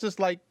 That's just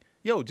like,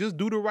 just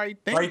do the right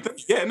thing. Right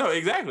yeah, no,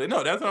 exactly.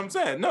 No, that's what I'm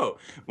saying. No.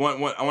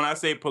 When I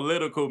say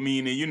political,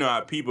 meaning, you know how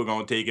people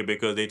going to take it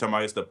because they talking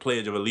about it's the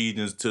Pledge of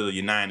Allegiance to the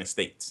United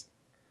States.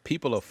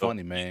 People are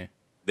funny, man.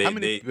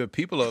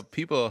 People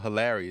are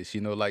hilarious,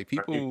 like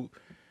people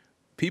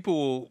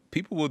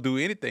will do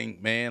anything,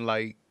 man.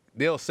 Like,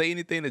 they'll say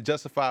anything to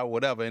justify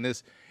whatever. And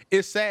it's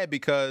sad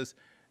because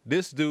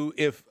this dude,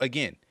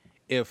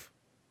 if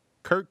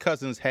Kirk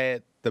Cousins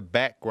had the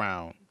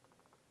background,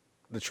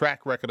 the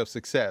track record of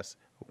success,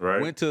 right,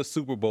 went to a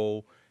Super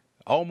Bowl,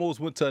 almost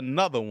went to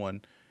another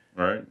one.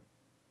 Right.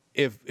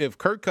 If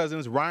Kirk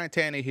Cousins, Ryan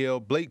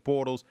Tannehill, Blake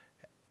Bortles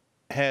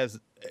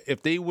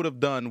if they would have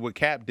done what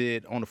Cap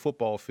did on the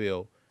football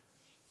field,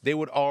 they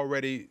would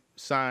already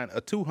sign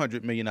a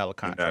 $200 million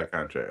contract.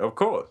 Of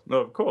course. No,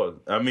 of course.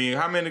 I mean,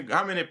 how many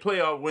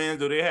playoff wins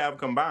do they have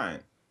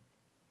combined?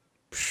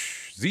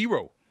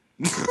 0.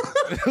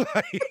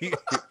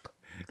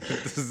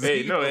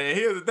 Hey, no, and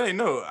here's the thing.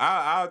 No,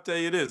 I'll tell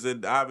you this.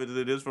 And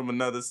obviously, this from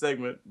another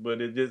segment, but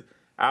the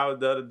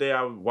other day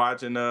I was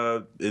watching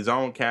his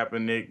own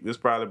Kaepernick. This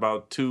probably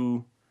about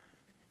two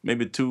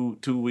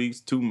weeks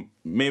to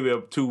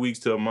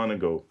a month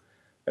ago.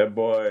 That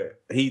boy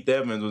Heath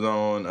Evans was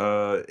on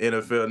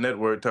NFL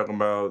Network talking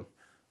about,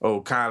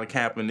 Colin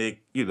Kaepernick.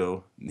 You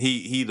know,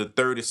 he the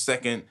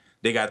 32nd.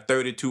 They got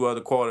 32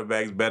 other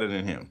quarterbacks better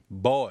than him.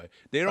 Boy,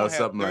 they don't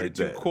have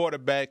 32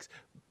 quarterbacks.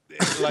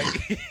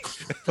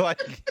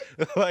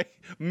 like,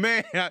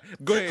 man.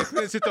 Go ahead,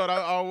 finish your thought.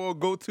 I won't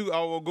go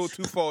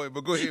too forward,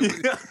 but go ahead.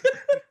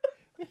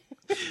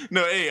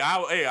 No,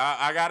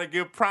 I gotta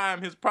give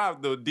Prime his props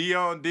though.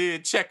 Dion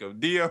did check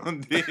him.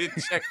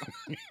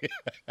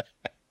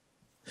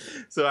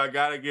 So I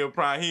gotta give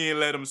Prime. He ain't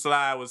let him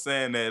slide with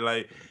saying that.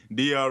 Like,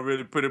 Dion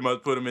really pretty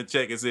much put him in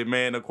check and said,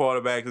 man, the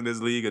quarterbacks in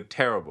this league are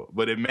terrible.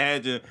 But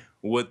imagine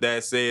what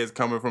that says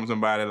coming from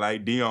somebody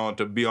like Dion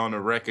to be on the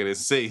record and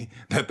say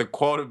that the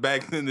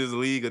quarterbacks in this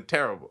league are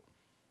terrible.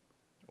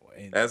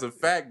 That's a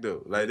fact,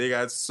 though. Like, they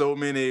got so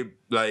many,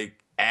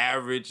 like,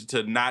 average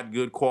to not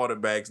good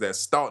quarterbacks that's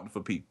starting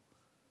for people.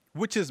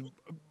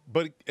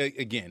 But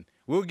again,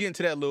 we'll get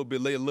into that a little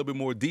bit later, a little bit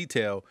more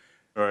detail.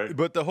 All right.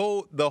 But the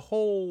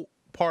whole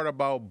part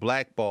about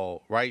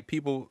blackball, right?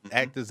 People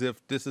act as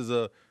if this is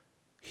a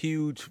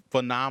huge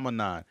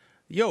phenomenon.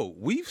 Yo,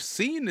 we've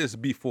seen this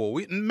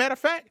before. Matter of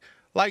fact,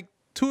 like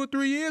 2 or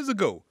 3 years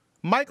ago,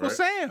 Michael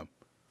Sam.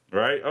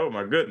 Right? Oh,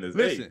 my goodness.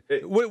 Listen,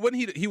 when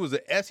he was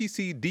the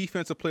SEC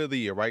Defensive Player of the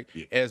Year, right?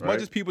 Yeah, as much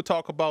as people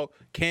talk about,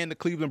 can the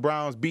Cleveland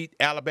Browns beat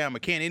Alabama?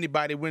 Can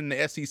anybody win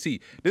the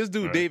SEC? This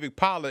dude, David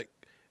Pollack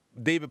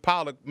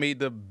made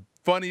the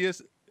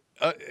funniest,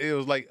 it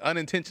was like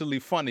unintentionally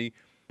funny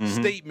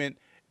statement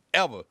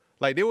ever.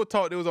 Like, they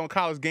was on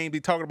College Game Day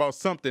talking about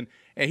something,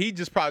 and he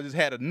just probably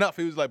had enough.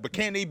 He was like, but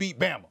can they beat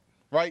Bama?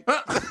 Right?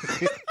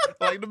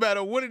 Like, no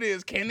matter what it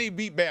is, can they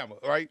beat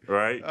Bama? Right?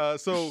 Right.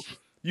 So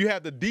you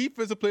have the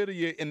Defensive Player of the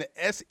Year in the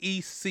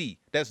SEC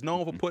that's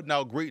known for putting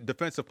out great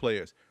defensive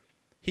players.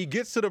 He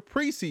gets to the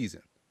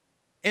preseason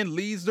and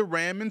leads the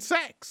Ram in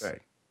sacks.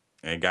 Right.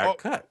 And got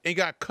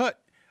cut.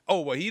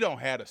 Oh, well, he don't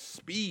have the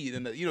speed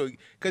and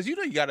because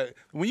you gotta,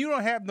 when you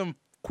don't have them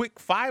quick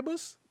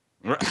fibers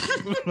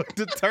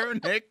to turn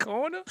that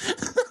corner.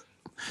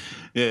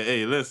 Yeah,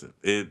 hey, listen,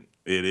 it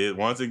is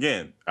once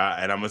again,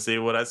 and I'm gonna say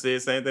what I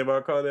said. Same thing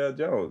about Cardale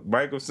Jones,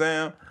 Michael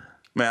Sam.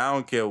 Man, I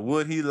don't care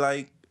what he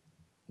like,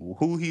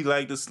 who he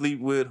like to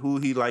sleep with, who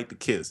he like to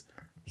kiss.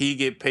 He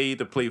get paid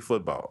to play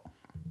football.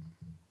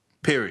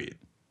 Period.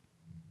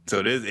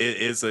 So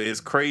it's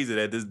crazy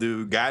that this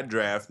dude got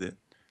drafted.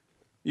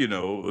 You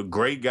know, a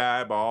great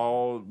guy by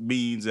all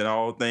means and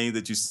all things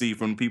that you see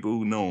from people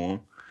who know him.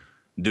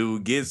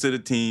 Dude gets to the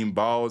team,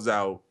 balls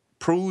out,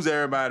 proves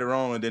everybody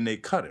wrong, and then they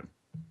cut him.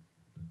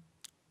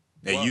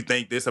 And you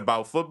think this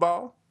about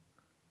football?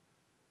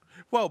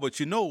 Well, but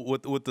you know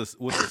what the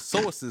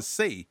sources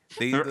say.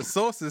 The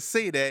sources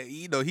say that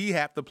he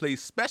have to play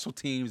special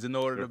teams in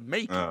order to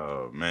make it.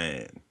 Oh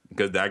man,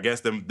 because I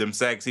guess them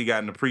sacks he got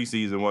in the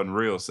preseason wasn't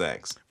real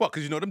sacks. Well,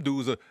 because them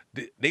dudes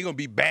they gonna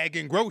be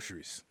bagging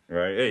groceries.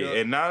 Right.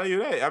 Hey, and not only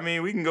that, I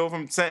mean, we can go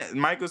from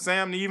Michael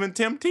Sam to even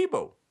Tim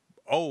Tebow.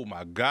 Oh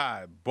my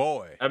God,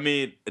 boy! I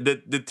mean,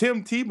 the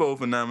Tim Tebow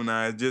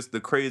phenomenon is just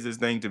the craziest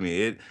thing to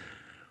me.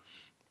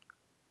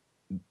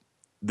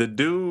 The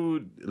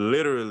dude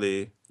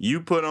literally,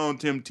 you put on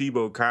Tim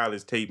Tebow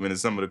college tape and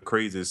it's some of the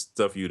craziest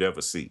stuff you'd ever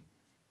see.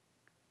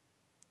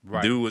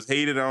 Right. Dude was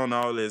hated on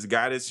all this,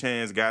 got his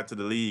chance, got to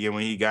the league, and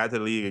when he got to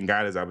the league and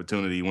got his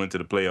opportunity, he went to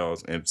the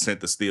playoffs and sent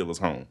the Steelers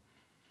home.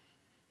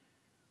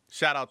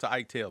 Shout out to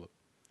Ike Taylor.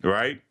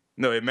 Right?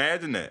 No,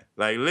 imagine that.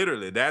 Like,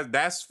 literally,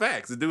 that's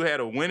facts. The dude had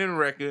a winning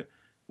record,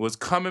 was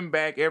coming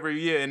back every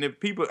year, and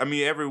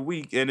every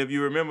week, and if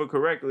you remember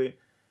correctly,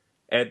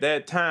 at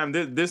that time,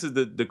 this is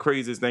the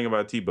craziest thing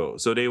about Tebow.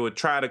 So they would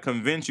try to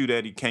convince you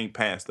that he can't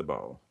pass the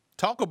ball.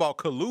 Talk about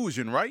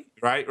collusion, right?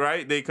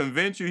 Right. They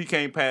convince you he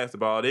can't pass the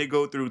ball. They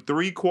go through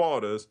 3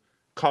 quarters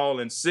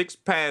calling 6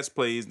 pass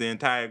plays the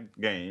entire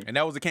game. And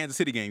that was the Kansas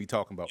City game you're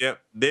talking about.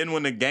 Yep. Then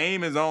when the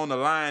game is on the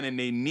line and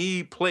they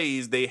need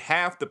plays, they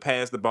have to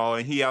pass the ball,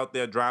 and he out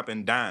there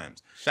dropping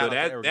dimes. So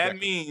that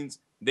means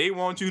they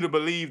want you to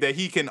believe that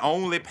he can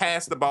only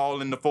pass the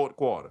ball in the 4th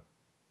quarter.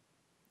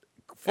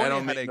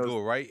 Funny how they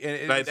go, right?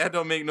 And that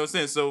don't make no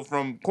sense. So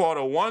from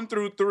quarter 1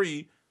 through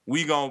 3,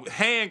 we gonna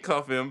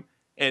handcuff him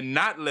and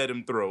not let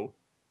him throw.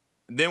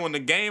 Then when the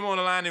game on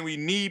the line and we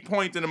need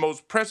points in the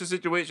most pressure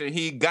situation,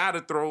 he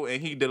gotta throw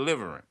and he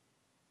delivering.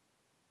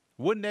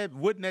 Wouldn't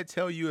that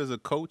tell you as a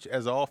coach,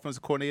 as an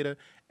offensive coordinator,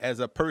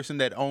 as a person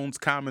that owns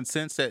common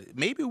sense, that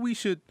maybe we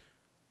should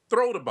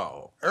throw the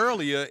ball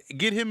earlier,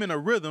 get him in a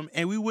rhythm,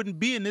 and we wouldn't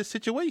be in this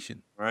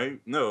situation. Right?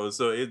 No,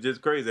 so it's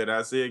just crazy. And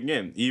I say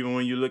again, even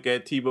when you look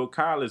at Tebow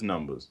college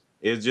numbers,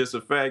 it's just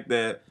a fact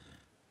that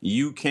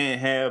You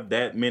can't have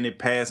that many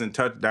passing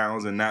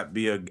touchdowns and not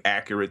be an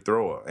accurate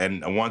thrower.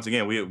 And once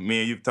again, me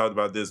and you've talked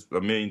about this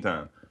a million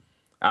times.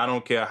 I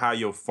don't care how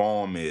your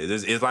form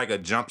is. It's like a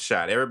jump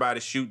shot. Everybody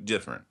shoot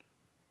different.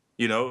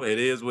 You know, it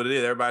is what it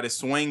is. Everybody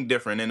swing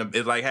different, and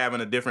it's like having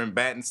a different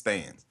batting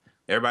stance.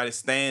 Everybody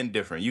stand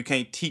different. You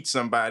can't teach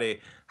somebody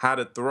how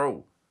to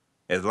throw.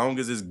 As long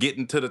as it's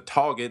getting to the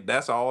target,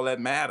 that's all that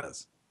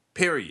matters.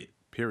 Period.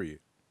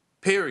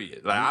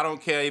 Like, I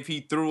don't care if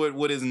he threw it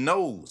with his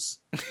nose.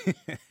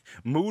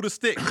 Move the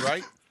stick,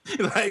 right?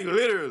 Like,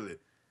 literally.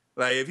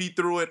 Like, if he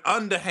threw it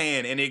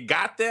underhand and it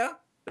got there,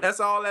 that's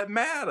all that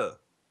matters.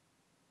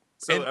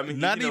 So, And I mean,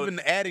 not even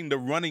adding the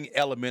running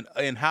element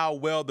and how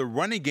well the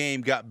running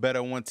game got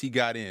better once he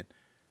got in.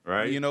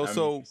 right? You know,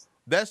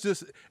 that's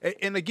just,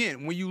 and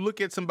again, when you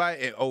look at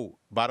somebody, and, oh,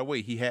 by the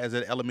way, he has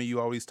that element you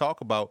always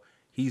talk about.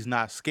 He's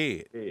not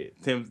scared. Yeah,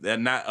 Tim,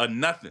 not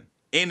nothing,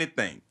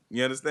 anything.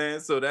 You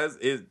understand? So that's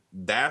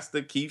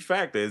the key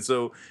factor. And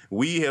so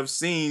we have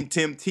seen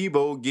Tim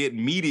Tebow get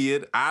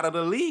mediated out of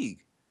the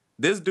league.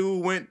 This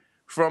dude went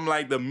from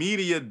like the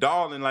media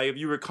darling. Like, if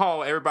you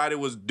recall, everybody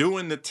was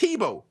doing the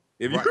Tebow.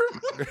 If you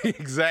remember.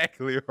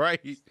 Exactly,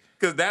 right.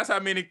 Because that's how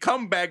many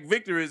comeback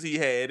victories he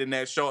had in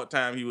that short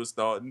time he was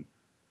starting.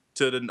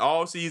 To the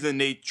all season,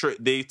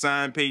 they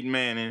signed Peyton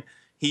Manning.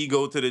 He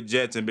go to the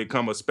Jets and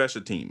become a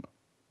special teamer.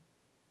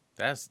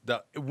 That's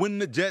when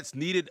the Jets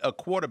needed a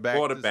quarterback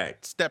to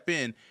step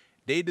in,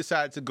 they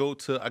decided to go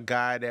to a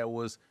guy that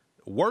was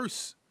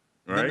worse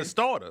than the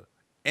starter,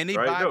 and they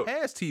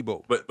bypassed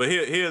Tebow. But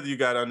here you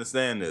got to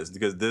understand this,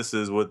 because this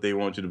is what they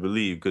want you to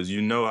believe, because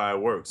you know how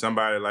it works.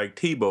 Somebody like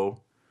Tebow,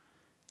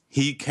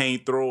 he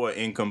can't throw an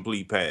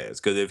incomplete pass,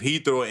 because if he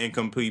throw an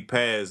incomplete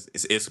pass,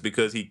 it's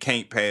because he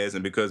can't pass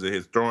and because of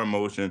his throwing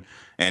motion,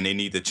 and they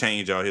need to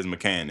change all his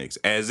mechanics.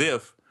 As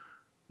if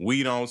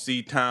we don't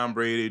see Tom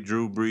Brady,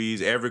 Drew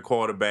Brees, every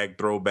quarterback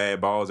throw bad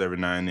balls every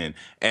now and then.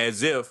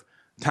 As if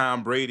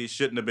Tom Brady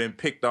shouldn't have been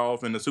picked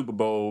off in the Super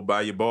Bowl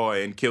by your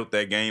boy and killed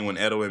that game when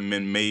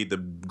Edelman made the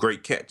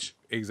great catch.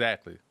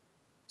 Exactly.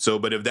 So,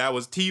 but if that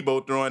was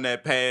Tebow throwing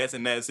that pass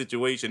in that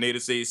situation, they'd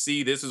have said,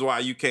 see, this is why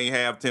you can't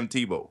have Tim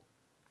Tebow.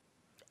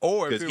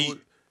 Or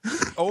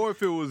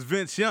if it was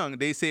Vince Young,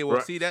 they say,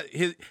 well, see that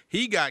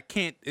he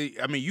can't.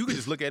 I mean, you can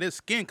just look at his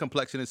skin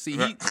complexion and see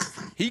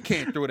he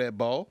can't throw that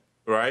ball.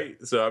 Right?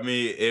 So, I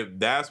mean, if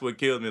that's what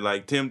kills me,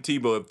 like Tim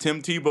Tebow, if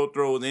Tim Tebow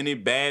throws any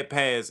bad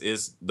pass,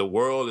 the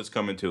world is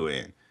coming to an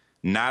end.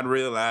 Not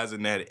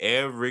realizing that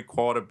every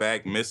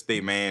quarterback missed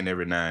their man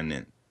every now and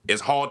then.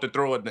 It's hard to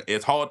throw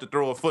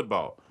a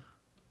football.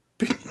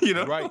 You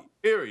know? Right.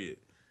 Period.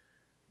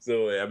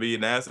 So, I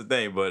mean, that's the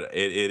thing. But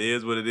it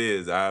is what it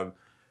is. I'm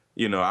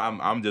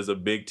just a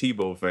big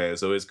Tebow fan,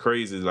 so it's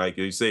crazy. Like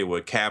you say,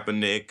 with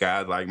Kaepernick,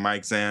 guys like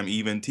Mike Sam,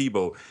 even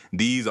Tebow,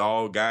 these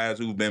all guys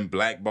who've been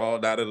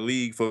blackballed out of the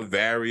league for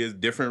various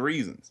different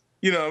reasons.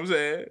 You know what I'm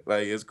saying?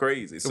 Like, it's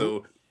crazy.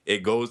 So it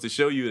goes to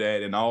show you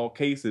that in all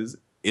cases,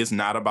 it's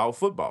not about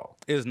football.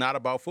 It's not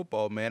about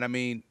football, man. I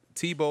mean,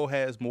 Tebow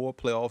has more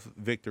playoff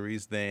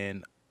victories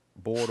than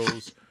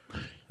Bortles.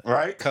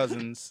 Right,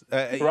 Cousins.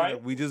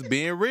 Right, we just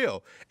being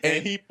real.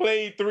 And he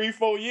played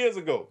 3-4 years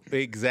ago.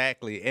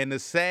 Exactly, and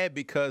it's sad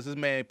because this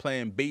man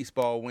playing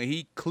baseball when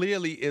he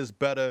clearly is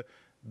better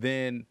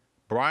than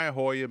Brian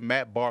Hoyer,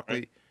 Matt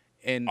Barkley,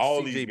 and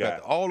all CJ these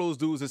guys. Beathard. All those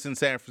dudes that's in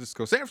San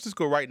Francisco. San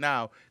Francisco right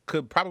now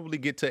could probably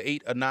get to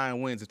 8 or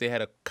 9 wins if they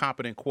had a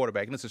competent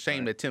quarterback. And it's a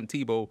shame that Tim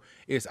Tebow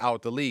is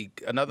out the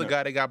league. Another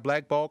guy that got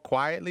blackballed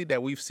quietly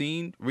that we've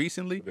seen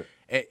recently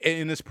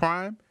in his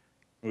prime.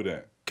 Who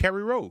that?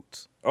 Kerry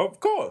Rhodes. Of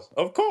course.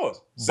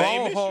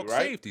 Same Ball hawk issue,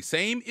 right? safety.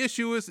 Same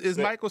issue as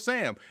Michael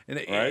Sam. And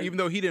even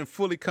though he didn't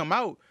fully come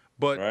out,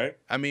 but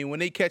I mean, when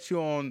they catch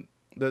you on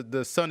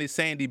the sunny,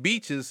 sandy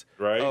beaches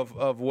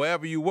of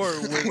wherever you were.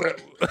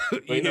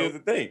 Here's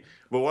the thing.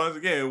 But once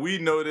again, we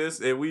know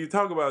this and we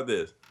talk about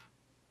this.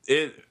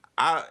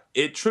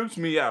 It trips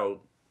me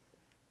out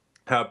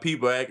how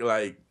people act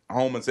like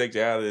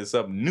homosexuality is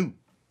something new.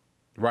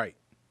 Right.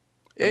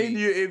 And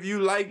if you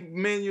like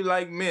men, you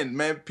like men,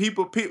 man.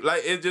 People,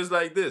 like, it's just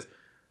like this.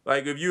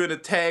 Like, if you're in a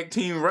tag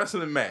team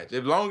wrestling match,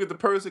 as long as the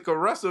person can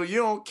wrestle, you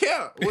don't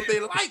care what they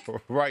like.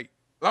 Right.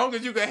 As long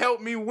as you can help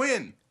me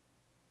win.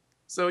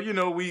 So, you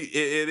know, it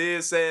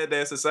is sad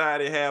that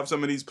society have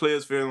some of these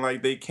players feeling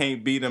like they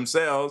can't be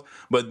themselves,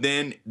 but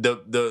then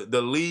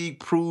the league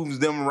proves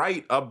them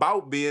right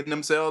about being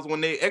themselves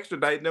when they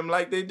extradite them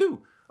like they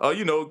do. Or,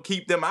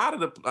 keep them out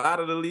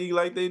of the league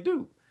like they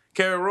do.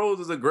 Kerry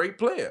Rhodes is a great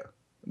player.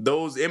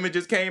 Those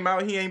images came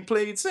out, he ain't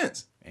played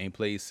since.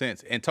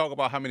 And talk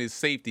about how many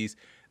safeties,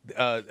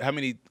 how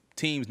many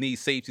teams need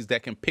safeties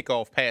that can pick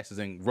off passes,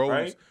 and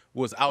Rhodes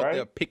was out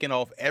there picking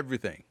off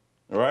everything.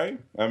 Right?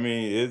 I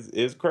mean,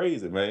 it's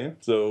crazy, man.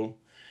 So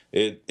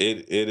it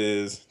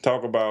is,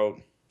 talk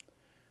about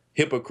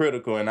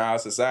hypocritical in our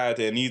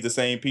society, and these the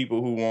same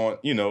people who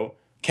want,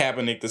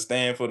 Kaepernick to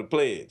stand for the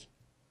pledge.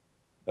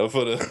 Or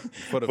for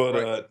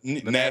the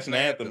national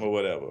anthem or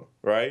whatever,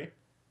 right?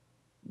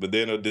 But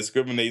then they'll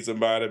discriminate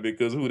somebody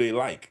because who they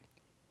like.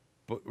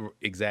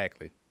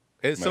 Exactly.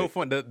 It's so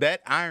fun.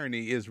 That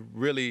irony is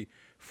really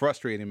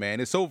frustrating, man.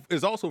 It's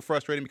also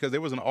frustrating because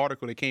there was an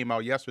article that came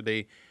out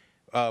yesterday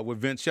with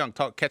Vince Young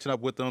catching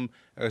up with him.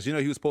 As you know,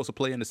 he was supposed to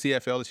play in the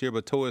CFL this year,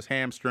 but tore his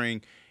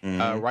hamstring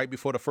right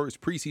before the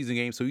first preseason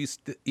game, so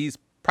he's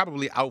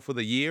probably out for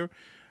the year.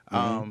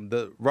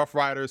 The Rough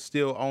Riders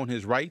still own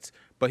his rights,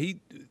 but he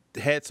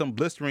had some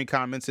blistering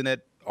comments in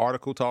that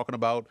article talking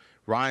about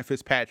Ryan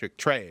Fitzpatrick,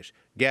 trash,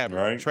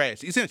 Gabbert,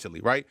 trash, essentially,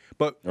 right?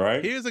 But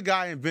here's a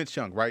guy in Vince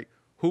Young, right,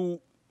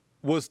 who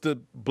was the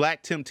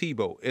black Tim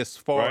Tebow as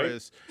far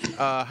as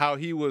how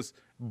he was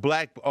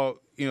black,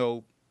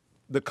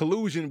 the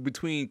collusion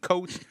between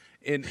coach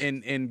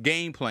and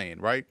game plan,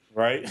 right?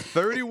 Right.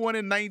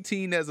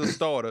 31-19 as a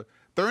starter.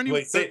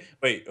 Wait.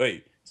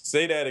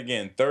 Say that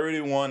again.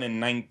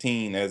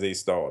 31-19 as a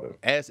starter.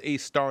 As a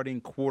starting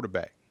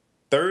quarterback.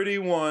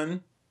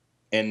 31-19.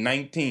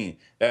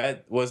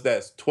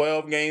 That's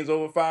 12 games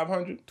over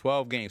 500?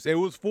 12 games. It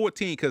was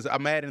 14 because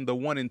I'm adding the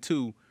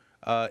 1-2,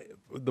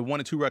 the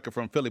 1-2 record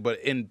from Philly. But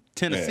in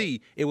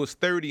Tennessee, it was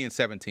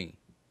 30-17.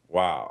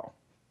 Wow.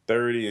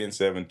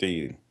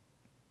 30-17.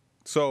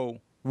 So,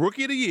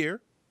 rookie of the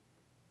year,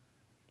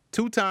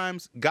 2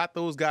 times got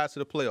those guys to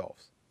the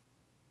playoffs.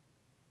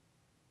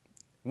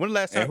 When the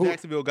last time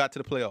Jacksonville got to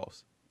the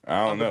playoffs?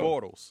 I don't know.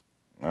 Bortles.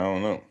 I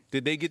don't know.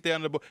 Did they get there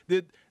under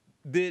the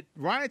Did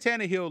Ryan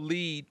Tannehill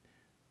lead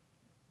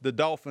the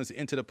Dolphins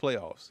into the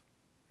playoffs?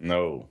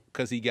 No.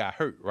 Because he got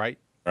hurt, right?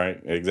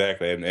 Right,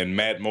 exactly. And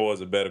Matt Moore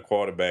is a better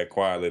quarterback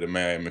quietly. The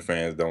Miami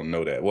fans don't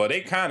know that. Well,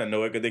 they kind of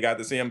know it because they got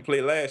to see him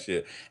play last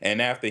year.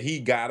 And after he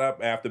got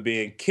up after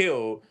being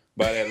killed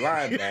by that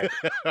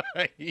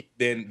linebacker,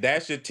 then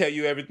that should tell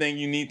you everything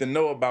you need to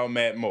know about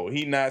Matt Moore.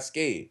 He not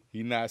scared.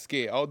 He not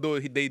scared. Although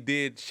they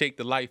did shake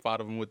the life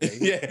out of him with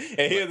that. Yeah,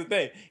 and here's the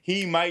thing.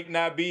 He might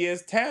not be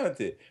as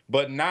talented,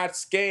 but not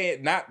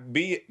scared, not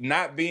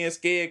being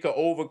scared could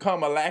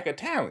overcome a lack of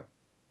talent.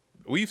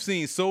 We've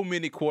seen so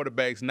many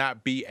quarterbacks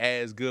not be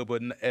as good,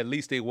 but at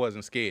least they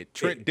wasn't scared.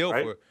 Trent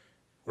Dilfer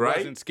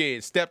wasn't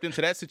scared. Stepped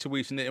into that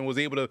situation and was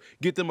able to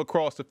get them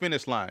across the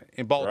finish line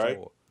in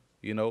Baltimore.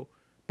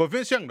 But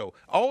Vince Young, though,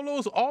 all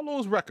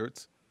those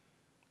records,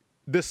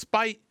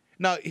 despite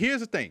now, here's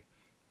the thing.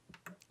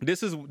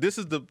 This is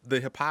the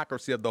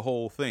hypocrisy of the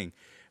whole thing,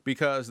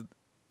 because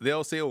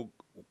they'll say, "Oh,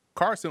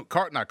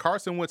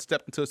 Carson Wentz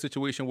stepped into a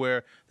situation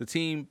where the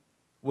team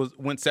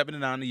went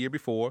 7-9 the year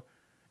before."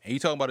 And you're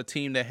talking about a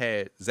team that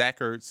had Zach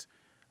Ertz,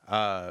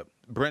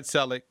 Brent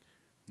Selleck,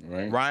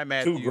 Ryan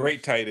Matthews. 2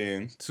 great tight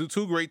ends.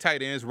 Two great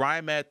tight ends.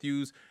 Ryan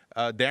Matthews,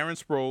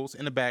 Darren Sproles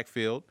in the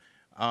backfield.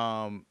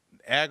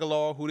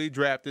 Aguilar, who they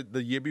drafted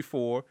the year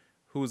before,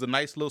 who was a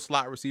nice little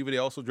slot receiver. They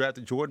also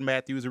drafted Jordan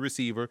Matthews, a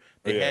receiver.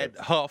 They had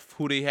Huff,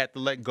 who they had to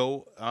let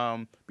go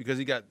because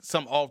he got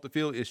some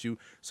off-the-field issue.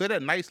 So they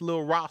had a nice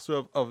little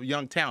roster of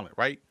young talent,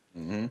 right?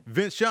 Mm-hmm.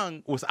 Vince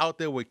Young was out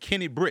there with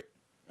Kenny Britt.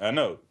 I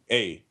know.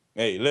 Hey,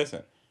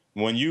 listen.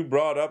 When you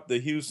brought up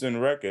the Houston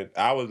record,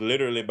 I was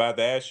literally about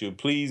to ask you,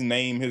 please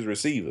name his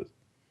receivers.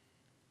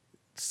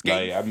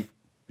 Scaife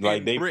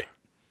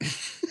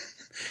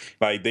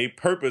they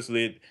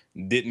purposely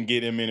didn't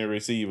get him any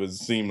receivers,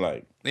 it seemed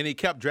like. And he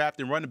kept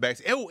drafting running backs.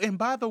 Oh, and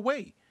by the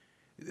way,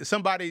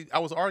 I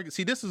was arguing.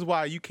 See, this is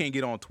why you can't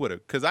get on Twitter,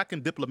 because I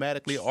can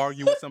diplomatically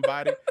argue with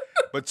somebody,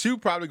 but you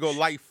probably go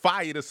light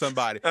fire to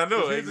somebody. I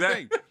know,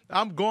 exactly.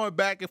 I'm going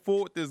back and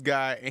forth with this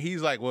guy, and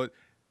he's like, well,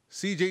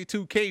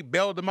 CJ2K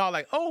bailed him out.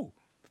 Like, oh,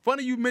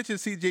 funny you mentioned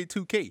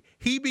CJ2K.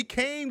 He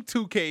became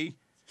 2K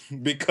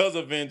because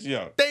of Vince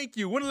Young. Thank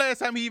you. When the last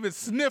time he even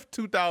sniffed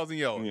 2,000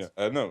 yards? Yeah,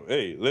 I know.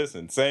 Hey,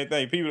 listen, same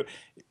thing. People,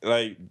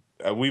 like,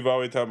 we've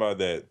always talked about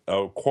that.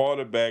 A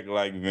quarterback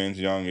like Vince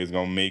Young is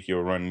going to make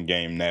your running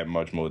game that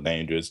much more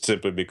dangerous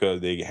simply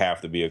because they have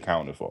to be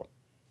accounted for.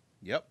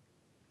 Yep.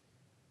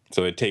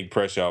 So it take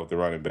pressure off the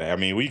running back. I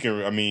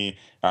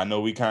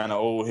know we kind of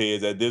old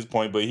heads at this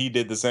point, but he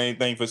did the same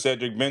thing for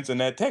Cedric Benson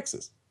at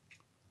Texas.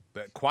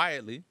 But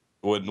quietly.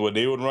 When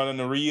they would run in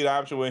the read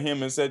option with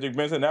him and Cedric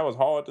Benson, that was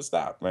hard to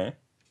stop, man.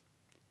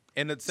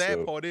 And the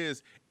sad part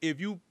is, if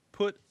you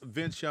put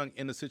Vince Young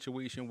in a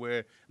situation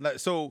where,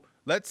 so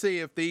let's say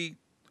if they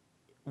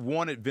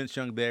wanted Vince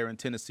Young there in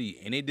Tennessee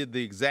and they did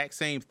the exact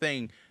same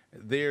thing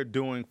they're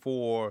doing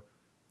for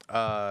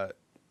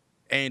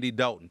Andy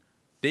Dalton.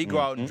 They go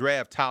out and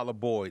draft Tyler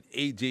Boyd,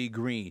 A.J.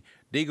 Green.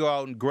 They go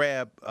out and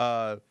grab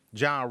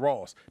John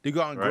Ross. They go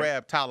out and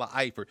grab Tyler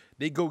Eifert.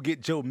 They go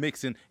get Joe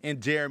Mixon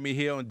and Jeremy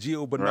Hill and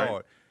Gio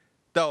Bernard.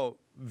 Though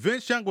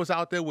Vince Young was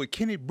out there with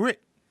Kenny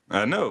Britt.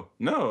 I know.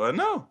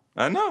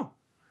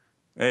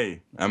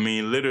 Hey,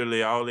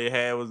 literally all they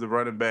had was the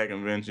running back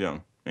and Vince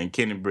Young and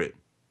Kenny Britt.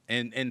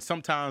 And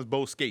sometimes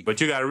both skate.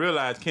 But you got to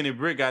realize Kenny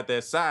Britt got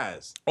that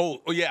size. Oh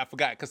yeah, I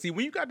forgot. Because, see,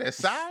 when you got that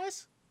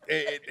size...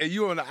 And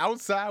you on the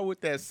outside with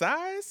that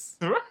size?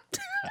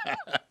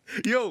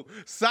 Yo,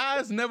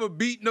 size never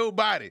beat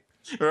nobody.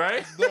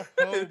 Right? Oh,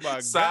 my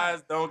God.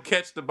 Size don't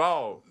catch the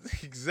ball.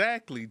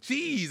 Exactly.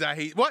 Jeez, I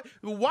hate... What?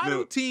 Why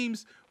do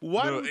teams...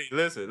 Hey,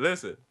 listen.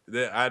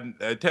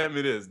 Tell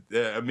me this.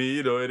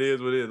 It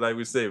is what it is, like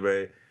we say,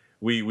 man.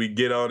 we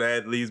get on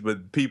athletes,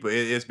 but people,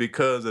 it's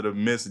because of the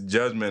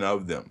misjudgment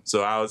of them.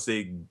 So I would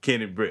say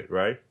Kenny Britt,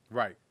 right?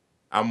 Right.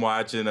 I'm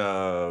watching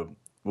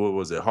what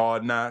was it,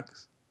 Hard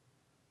Knocks,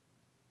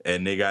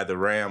 and they got the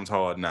Rams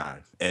Hard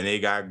Knocks, and they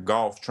got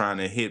Goff trying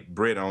to hit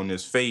Britt on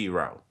this fade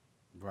route,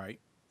 Right.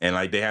 and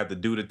like they have to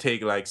do the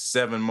take like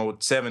seven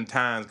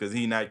times because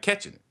he not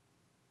catching it.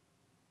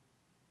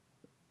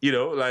 You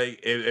know,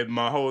 like if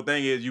my whole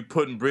thing is you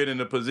putting Britt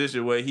in a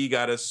position where he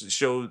got to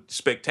show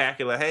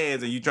spectacular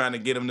hands, and you trying to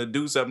get him to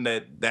do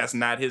something that's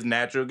not his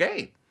natural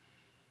game.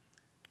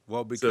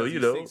 Well, because So,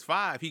 he's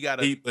 6'5", he got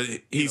to.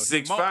 He's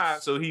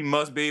 6'5", so he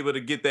must be able to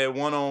get that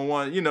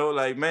one-on-one. You know,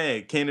 like,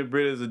 man, Kenny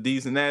Britt is a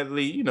decent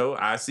athlete. You know,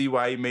 I see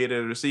why he made it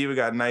a receiver,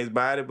 got a nice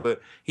body,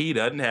 but he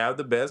doesn't have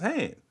the best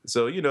hands.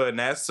 So, you know, and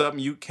that's something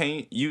you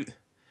can't give.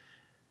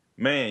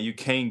 I'm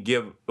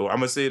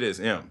going to say this,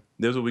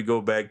 This is what we go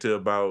back to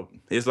about,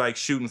 it's like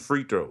shooting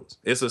free throws.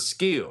 It's a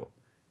skill.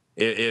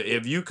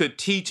 If you could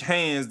teach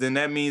hands, then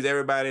that means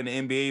everybody in the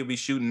NBA will be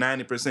shooting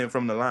 90%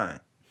 from the line.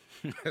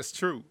 That's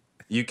true.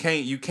 You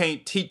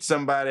can't teach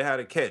somebody how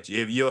to catch.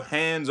 If your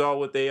hands are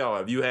what they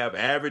are, if you have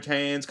average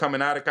hands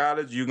coming out of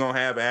college, you're going to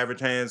have average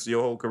hands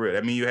your whole career.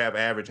 That means you have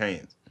average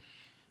hands.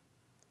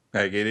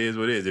 Like, it is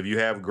what it is. If you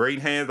have great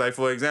hands, like,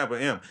 for example,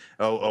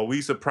 are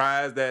we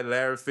surprised that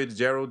Larry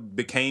Fitzgerald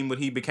became what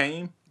he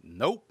became?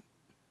 Nope.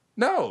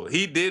 No,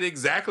 he did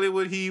exactly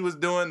what he was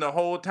doing the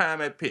whole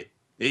time at Pitt.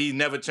 He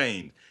never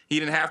changed. He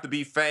didn't have to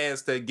be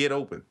fast to get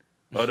open.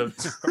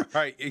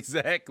 Right,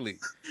 exactly.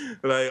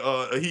 Like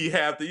he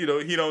have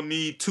to, he don't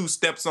need 2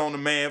 steps on the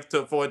man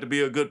for it to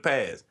be a good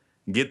pass.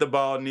 Get the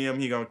ball near him,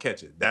 he gonna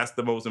catch it. That's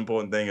the most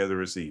important thing as a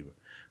receiver.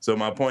 So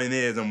my point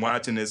is, I'm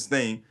watching this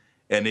thing,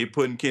 and they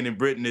putting Kenny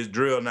Britt in this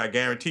drill, and I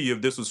guarantee you,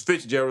 if this was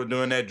Fitzgerald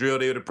doing that drill,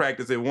 they would have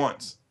practiced it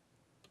once.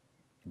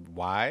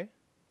 Why?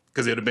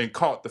 Because it would have been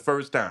caught the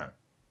first time.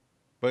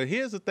 But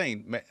here's the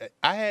thing,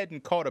 I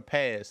hadn't caught a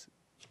pass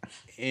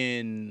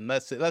in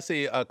let's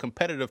say a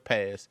competitive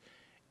pass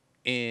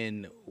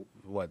in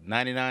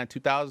 99,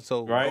 2000,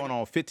 so right. Going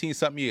on 15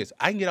 something years.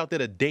 I can get out there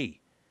today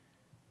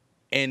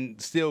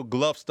and still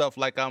glove stuff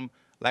like I'm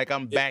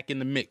back in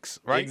the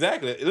mix, right?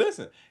 Exactly.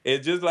 Listen,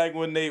 it's just like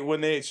when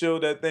they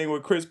showed that thing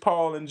with Chris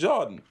Paul and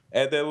Jordan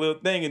at that little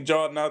thing, and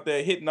Jordan out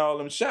there hitting all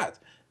them shots.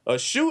 A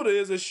shooter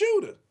is a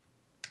shooter.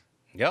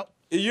 Yep.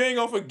 You ain't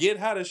gonna forget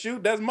how to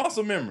shoot. That's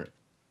muscle memory.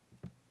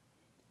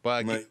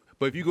 But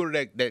if you go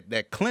to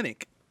that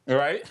clinic,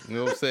 right? You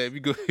know what I'm saying?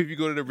 If you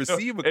go to the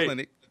receiver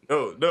clinic.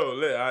 No,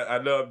 I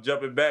know I'm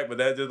jumping back, but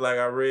that's just like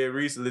I read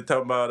recently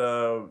talking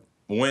about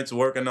Wentz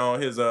working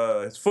on his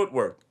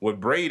footwork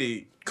with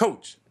Brady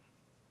coach.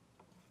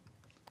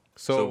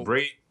 So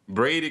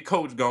Brady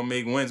coach gonna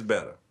make Wentz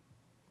better.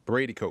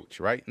 Brady coach,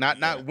 right?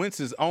 Not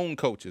Wentz's own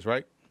coaches,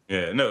 right?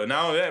 Yeah, no,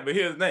 not only that, but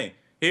here's the thing.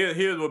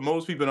 Here's what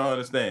most people don't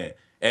understand.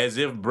 As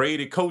if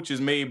Brady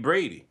coaches made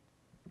Brady.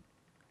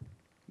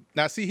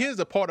 Now, see, here's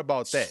the part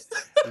about that.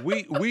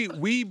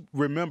 we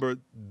remember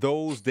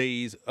those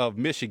days of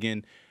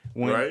Michigan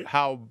when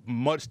how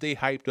much they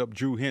hyped up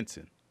Drew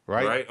Henson,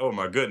 right? Right. Oh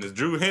my goodness,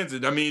 Drew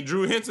Henson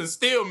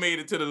still made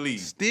it to the league.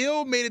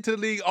 Still made it to the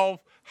league off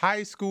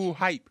high school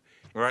hype.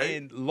 Right.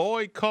 And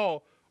Lloyd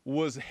Carr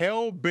was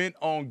hell bent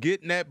on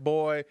getting that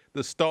boy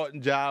the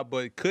starting job,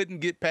 but couldn't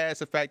get past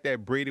the fact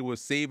that Brady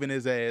was saving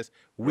his ass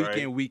week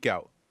in, week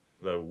out.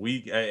 And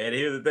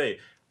here's the thing: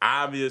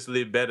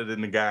 obviously better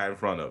than the guy in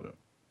front of him.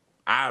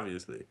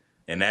 Obviously.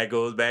 And that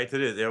goes back to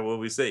this. That's what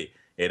we say.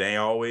 It ain't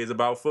always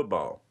about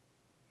football.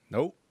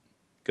 Nope.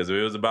 Because if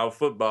it was about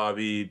football,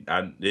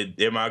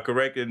 am I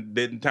correct? And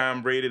didn't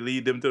Tom Brady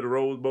lead them to the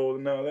Rose Bowl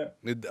and all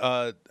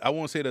that? I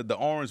won't say the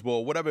Orange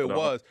Bowl, whatever it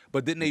was,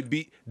 but didn't they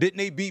beat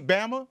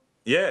Bama?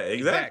 Yeah,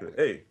 exactly.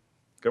 Hey,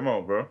 come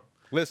on, bro.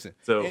 Listen.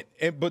 So,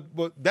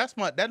 but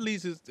that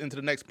leads us into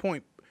the next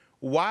point.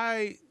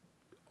 Why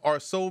are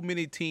so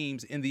many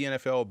teams in the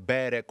NFL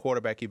bad at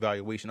quarterback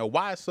evaluation? Or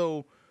why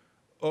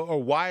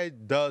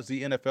does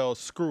the NFL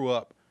screw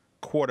up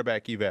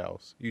quarterback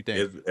evals, you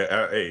think?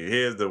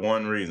 Here's the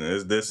one reason.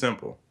 It's this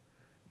simple.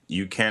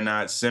 You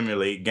cannot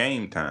simulate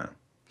game time.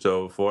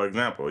 So, for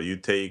example,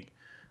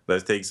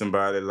 let's take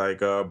somebody like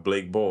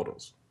Blake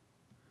Bortles.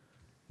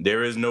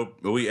 There is no,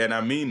 and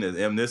I mean this,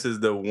 and this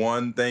is the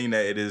one thing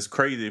that it is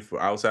crazy for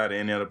outside of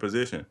any other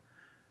position.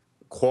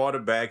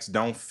 Quarterbacks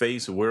don't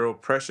face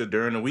world pressure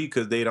during the week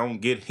because they don't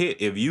get hit.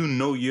 If you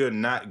know you're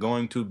not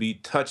going to be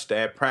touched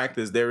at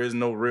practice, there is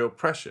no real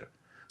pressure.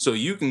 So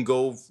you can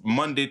go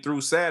Monday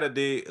through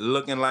Saturday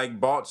looking like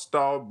Bart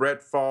Starr,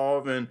 Brett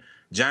Favre, and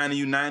Johnny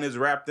Unitas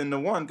wrapped into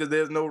one because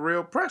there's no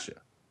real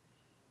pressure.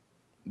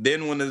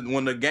 Then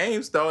when the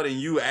game starts and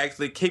you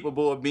actually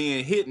capable of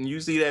being hit and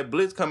you see that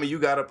blitz coming, you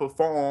got to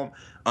perform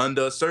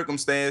under a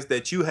circumstance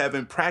that you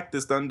haven't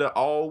practiced under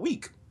all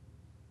week.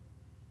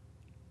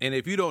 And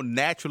if you don't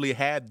naturally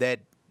have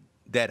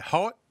that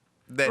heart,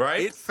 that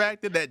it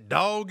factor, that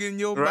dog in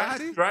your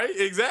body. Right,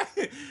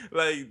 exactly.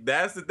 Like,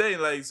 that's the thing.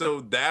 Like,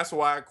 so that's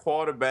why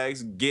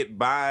quarterbacks get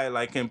by,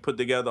 like, and put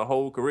together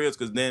whole careers,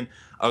 because then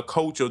a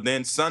coach or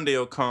then Sunday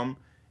will come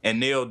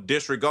and they'll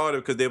disregard it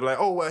because they'll be like,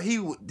 oh, well,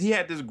 he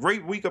had this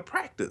great week of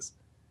practice.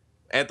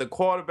 At the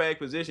quarterback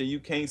position, you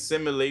can't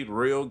simulate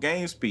real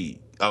game speed.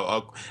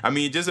 I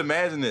mean, just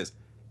imagine this.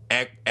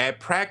 At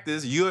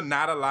practice, you're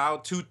not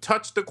allowed to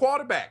touch the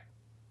quarterback.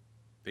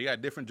 They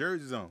got different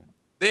jerseys on.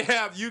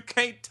 You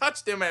can't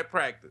touch them at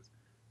practice.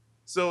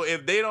 So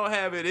if they don't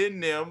have it in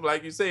them,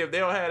 like you say, if they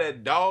don't have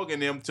that dog in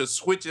them to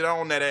switch it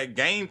on at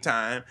game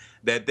time,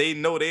 that they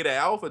know they the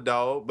alpha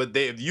dog, but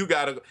if you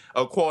got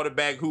a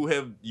quarterback who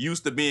have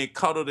used to being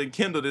cuddled and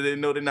kindled and they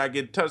know they're not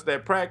getting touched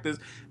at practice,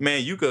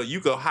 man, you could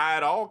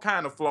hide all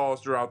kind of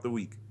flaws throughout the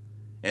week.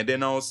 And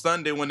then on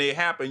Sunday when they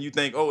happen, you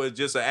think, oh, it's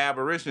just an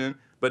aberration.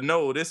 But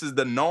no, this is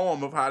the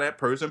norm of how that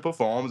person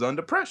performs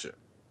under pressure.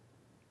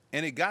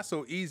 And it got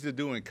so easy to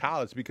do in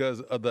college because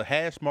of the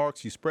hash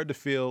marks. You spread the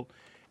field.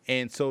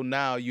 And so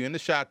now you're in the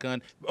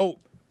shotgun. Oh,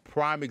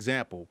 prime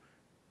example.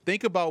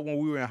 Think about when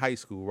we were in high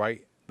school,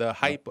 right? The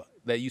hype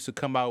that used to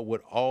come out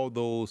with all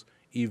those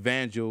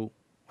Evangel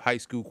high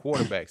school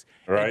quarterbacks.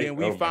 Right. And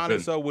then we found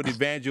ourselves what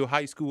Evangel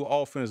high school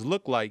offense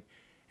looked like.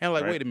 And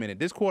like, wait a minute,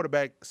 this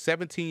quarterback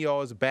 17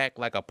 yards back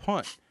like a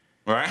punt.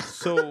 Right.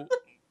 So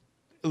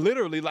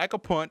literally like a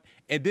punt.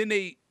 And then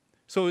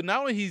so not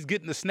only he's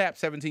getting the snap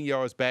 17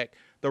 yards back,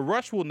 the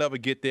rush will never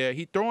get there.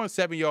 He throwing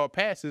 7-yard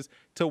passes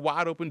to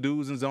wide open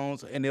dudes in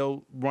zones, and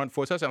they'll run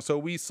for a touchdown. So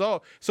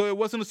it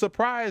wasn't a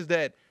surprise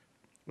that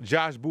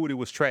Josh Booty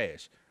was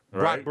trash.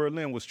 Brock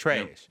Berlin was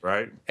trash.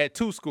 Right. At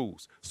 2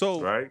 schools.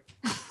 So,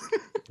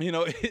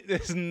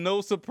 it's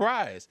no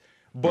surprise.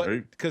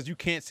 But because you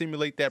can't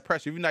simulate that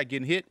pressure. If you're not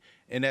getting hit,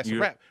 and that's a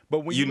wrap. But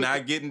when you're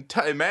not getting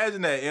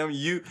imagine that, M.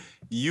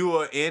 You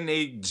are in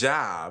a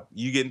job,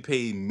 you getting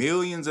paid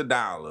millions of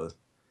dollars.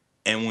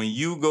 And when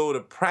you go to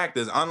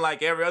practice,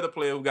 unlike every other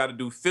player who got to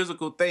do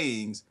physical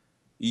things,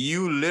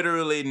 you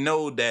literally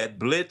know that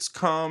blitz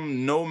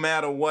come no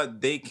matter what,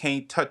 they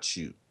can't touch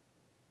you.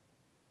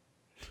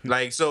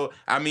 So,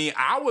 I mean,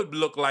 I would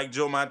look like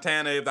Joe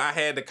Montana if I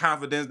had the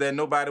confidence that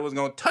nobody was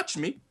going to touch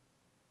me.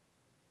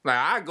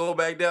 I go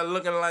back there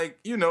looking like,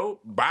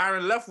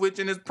 Byron Leftwich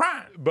in his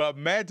prime. But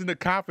imagine the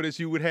confidence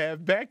you would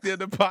have back there in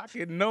the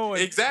pocket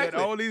knowing that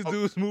all these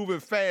dudes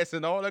moving fast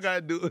and all I got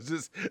to do is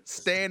just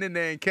stand in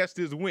there and catch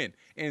this win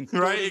and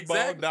throw the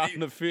ball down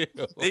the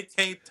field. They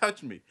can't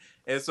touch me.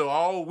 And so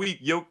all week,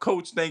 your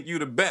coach think you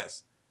the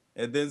best.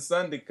 And then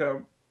Sunday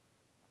come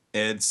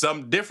and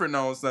something different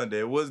on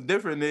Sunday. What's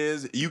different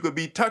is you could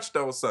be touched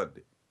on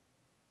Sunday.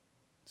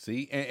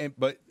 See,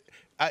 but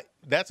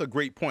that's a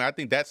great point. I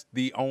think that's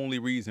the only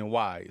reason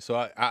why.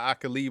 So I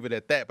could leave it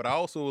at that. But I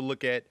also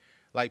look at,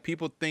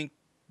 people think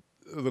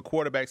the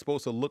quarterback's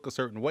supposed to look a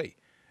certain way.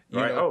 You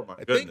know? Oh, my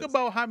goodness. Think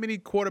about how many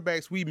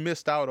quarterbacks we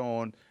missed out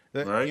on.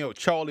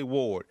 Charlie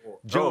Ward,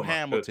 Joe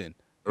Hamilton.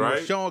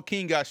 Sean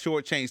King got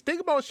shortchanged.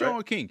 Think about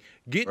Sean King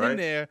getting in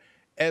there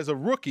as a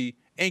rookie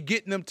and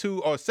getting them to,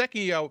 or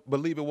second year, I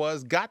believe it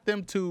was, got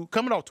them to,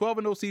 coming off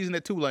 12-0 season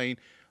at Tulane,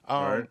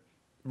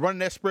 running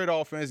that spread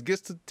offense, gets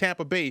to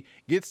Tampa Bay,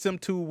 gets them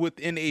to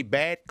within a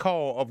bad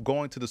call of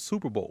going to the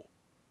Super Bowl.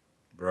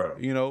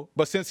 Bro.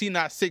 But since he's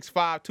not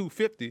 6'5",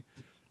 250,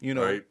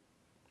 Right.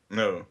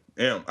 No.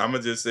 I'm going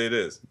to just say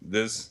this.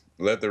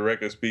 Let the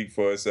record speak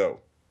for itself.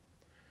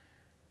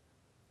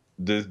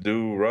 This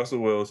dude, Russell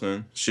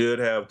Wilson, should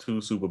have 2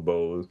 Super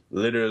Bowls.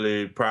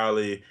 Literally,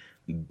 probably,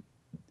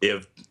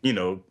 if,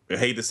 I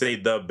hate to say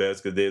the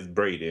best because there's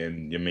Brady.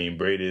 And,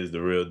 Brady is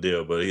the real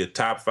deal. But he's a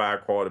top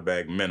 5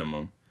 quarterback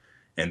minimum.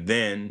 And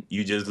then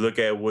you just look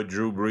at what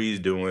Drew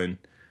Brees doing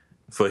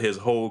for his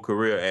whole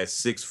career at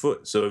 6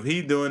 foot. So if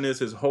he's doing this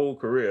his whole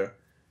career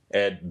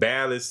at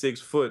barely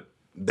 6 foot,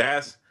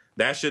 that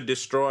should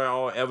destroy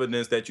all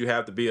evidence that you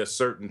have to be a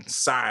certain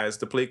size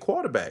to play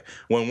quarterback.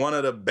 When one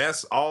of the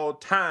best all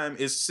time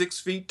is 6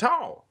 feet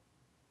tall.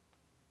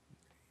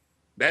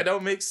 That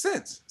don't make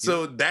sense.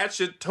 So that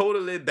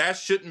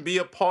shouldn't be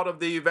a part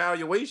of the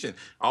evaluation.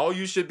 All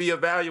you should be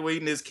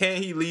evaluating is,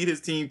 can he lead his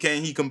team?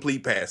 Can he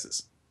complete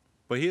passes?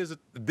 But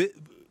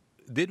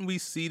didn't we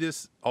see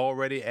this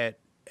already at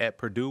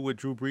Purdue with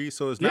Drew Brees?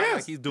 So it's not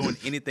like he's doing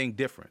anything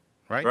different,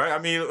 right? Right. I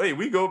mean, hey,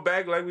 we go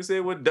back, like we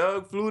said, with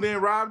Doug Flutie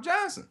and Rob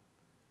Johnson.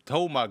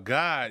 Oh, my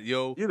God,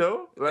 yo. It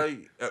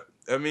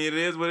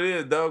is what it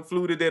is. Doug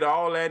Flutie did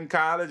all that in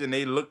college, and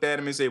they looked at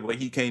him and said, well,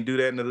 he can't do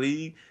that in the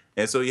league.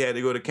 And so he had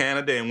to go to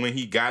Canada, and when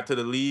he got to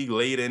the league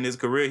later in his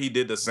career, he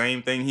did the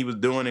same thing he was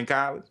doing in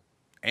college.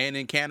 And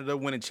in Canada,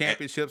 winning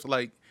championships,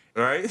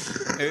 Right.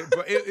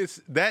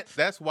 But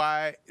that's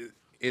why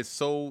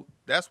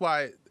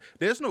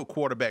there's no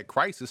quarterback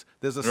crisis.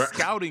 There's a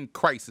scouting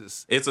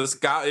crisis. It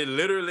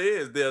literally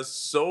is. There's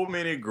so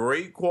many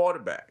great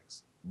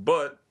quarterbacks,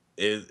 but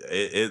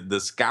the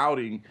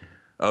scouting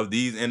of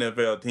these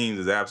NFL teams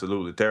is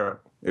absolutely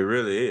terrible. It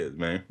really is,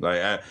 man.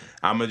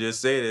 I'm gonna just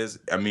say this.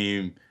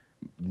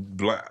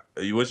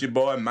 What's your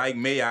boy Mike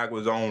Mayock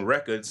was on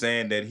record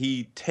saying that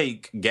he'd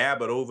take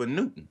Gabbard over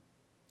Newton.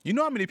 You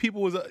know how many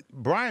people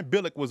Brian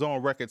Billick was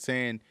on record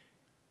saying,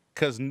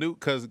 because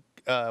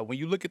when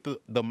you look at the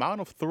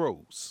amount of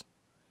throws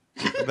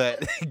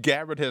that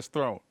Gabbard has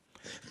thrown,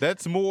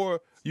 That's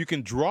more you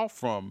can draw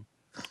from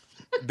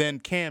than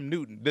Cam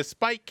Newton.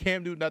 Despite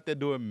Cam Newton out there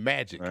doing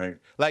magic. Right.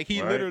 Like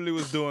he Right. literally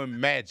was doing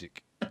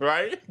magic.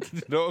 Right?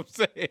 You know what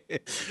I'm saying?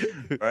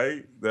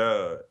 Right?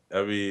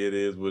 I mean, it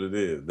is what it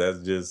is. That's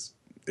just,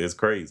 it's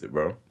crazy,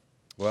 bro.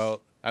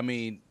 Well, I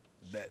mean,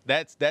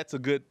 that's a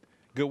good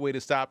way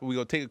to stop. We're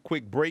gonna take a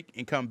quick break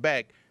and come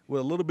back with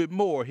a little bit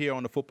more here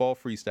on the Football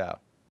Freestyle.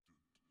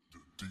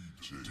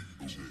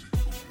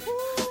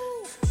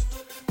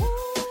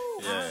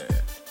 Yeah.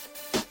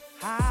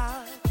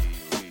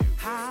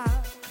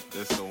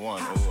 This the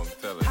one, I'm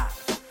telling you.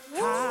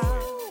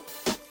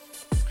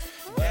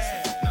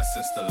 Now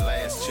since the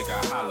last chick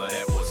I hollered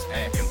at was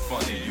acting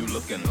funny, you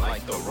looking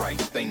like the right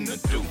thing to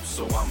do,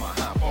 so I'ma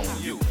hop on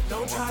you.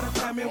 Don't try to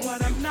tell me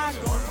what I'm not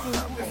gonna do.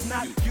 If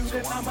not you,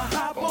 then I'ma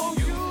hop on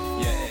you.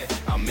 Yeah,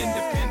 I'm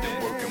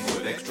independent, working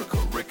with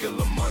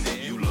extracurricular money.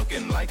 You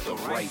looking like the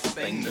right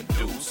thing to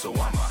do, so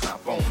I'ma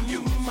hop on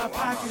you. My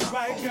pocket's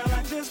right, girl,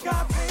 I just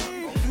got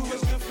paid. Do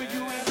what's good for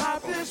you and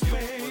hop this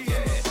way.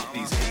 Yeah,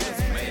 these haters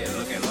mad,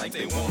 looking like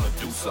they wanna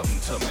do something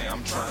to me.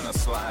 I'm trying to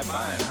slide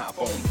by and hop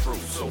on through,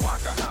 so I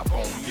can hop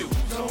on you.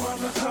 So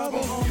I'ma come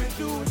home and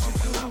do what you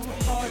do.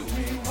 Hard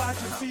me, watch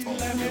your feet,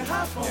 let me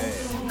hop on you.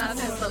 Now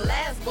since the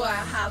last boy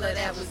I hollered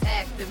at was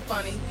acting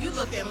funny, you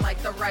looking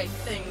like the right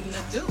thing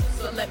to do,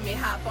 so let me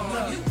hop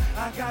on you.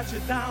 I got you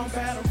down,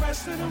 better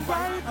resting and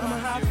right. I'ma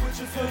hop with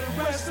you for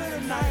the rest of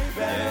the night.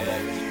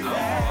 Better believe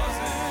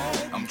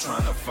that. I'm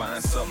trying to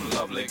find something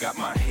lovely. Got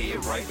my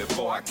head right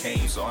before I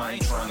came, so I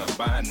ain't trying to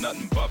buy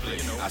nothing bubbly.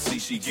 I see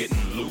she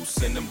getting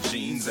loose in them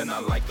jeans, and I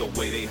like the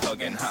way they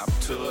hug and hop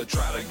to her.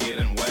 Try to get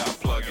in where I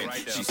plug in.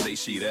 She say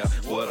she there,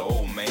 what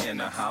old man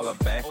to holler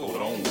back. Oh,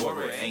 don't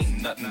worry, ain't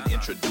nothing.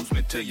 Introduce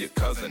me to your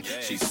cousin.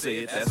 She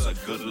said that's a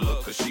good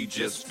look, cause she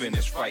just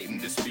finished fighting,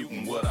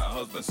 disputing with her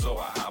husband. So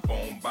I hop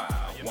on by.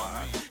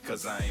 Why?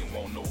 Cause I ain't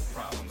want no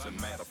problems. And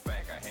matter of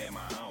fact, I had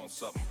my own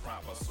something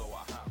proper, so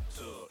I hopped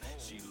to her.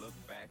 She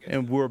looked back at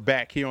And we're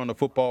back here on the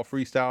Football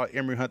Freestyle.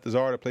 Emery Hunter's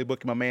art, the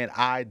playbook, and my man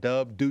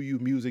iDub,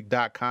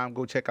 doyoumusic.com.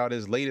 Go check out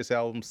his latest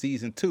album,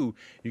 Season 2.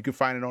 You can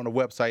find it on the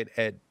website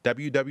at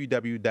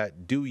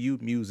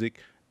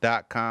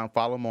www.doyoumusic.com.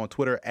 Follow him on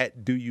Twitter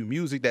at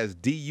doyoumusic. That's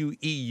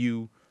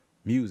DUEU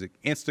Music.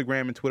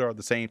 Instagram and Twitter are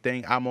the same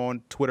thing. I'm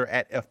on Twitter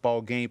at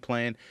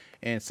FBallGamePlan.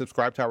 And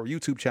subscribe to our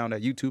YouTube channel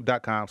at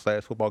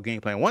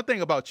youtube.com/footballgameplan. One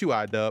thing about you,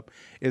 iDub,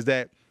 is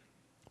that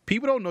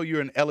people don't know you're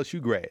an LSU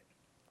grad.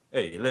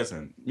 Hey,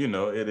 listen, you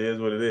know, it is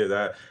what it is.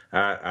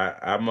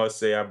 I must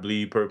say I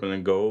bleed purple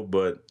and gold,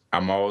 but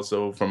I'm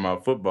also, from my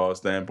football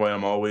standpoint,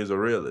 I'm always a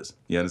realist.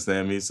 You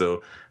understand me?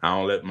 So I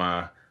don't let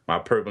my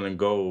purple and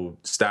gold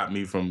stop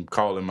me from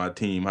calling my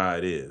team how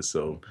it is.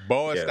 So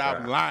Boy, yes,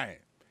 stop lying.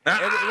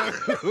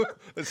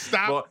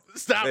 Stop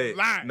Hey,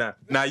 lying.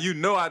 Now you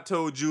know I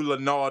told you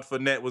Leonard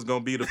Fournette was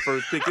gonna be the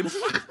first pick.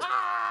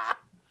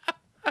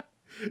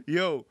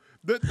 Yo,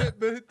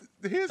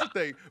 here's the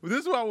thing. This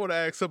is what I want to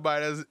ask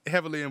somebody that's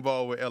heavily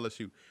involved with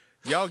LSU.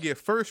 Y'all get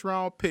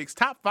first-round picks,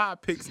 top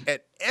 5 picks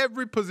at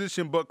every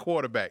position but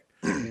quarterback.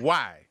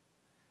 Why?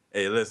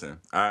 Hey, listen,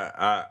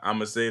 I'm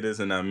gonna say this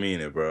and I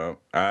mean it, bro.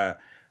 I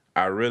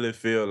really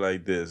feel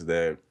like this,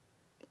 that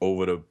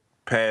over the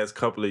past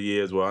couple of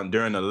years, well,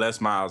 during the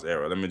Les Miles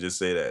era, let me just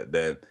say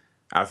that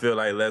I feel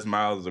like Les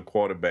Miles is a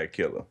quarterback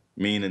killer,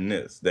 meaning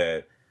this,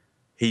 that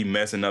he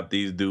messing up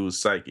these dudes'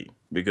 psyche,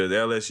 because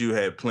LSU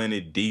had plenty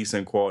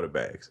decent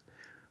quarterbacks,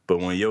 but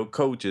when your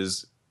coach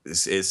is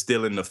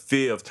still in the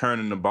fear of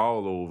turning the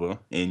ball over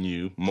in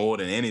you more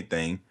than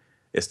anything,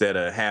 instead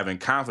of having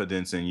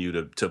confidence in you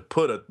to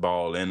put a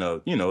ball in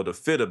to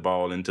fit a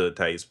ball into a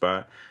tight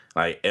spot.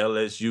 Like,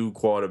 LSU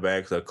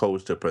quarterbacks are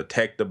coached to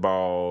protect the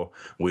ball.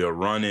 We are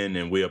running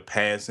and we are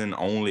passing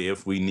only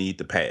if we need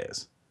to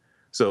pass.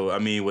 So, I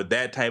mean, with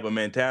that type of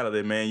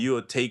mentality, man,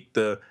 you'll take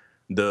the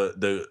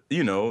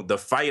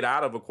fight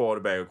out of a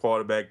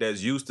quarterback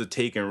that's used to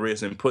taking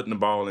risks and putting the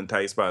ball in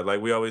tight spots.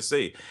 Like we always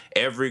say,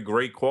 every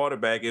great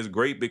quarterback is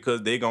great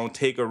because they're going to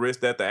take a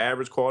risk that the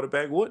average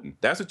quarterback wouldn't.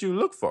 That's what you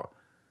look for.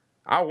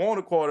 I want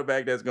a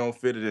quarterback that's going to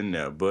fit it in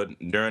there. But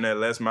during that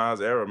Les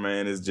Miles era,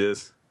 man, it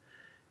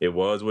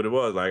was what it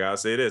was. Like I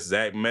say this,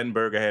 Zach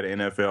Mettenberger had an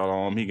NFL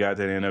arm. He got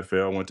to the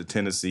NFL, went to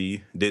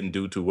Tennessee, didn't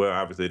do too well.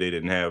 Obviously, they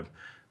didn't have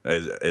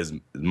as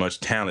much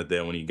talent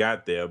there when he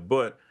got there.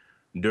 But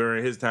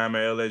during his time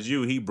at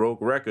LSU, he broke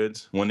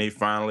records when they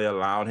finally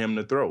allowed him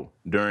to throw.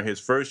 During his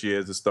first year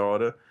as a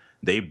starter,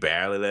 they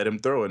barely let him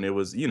throw. And it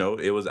was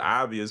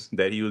obvious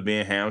that he was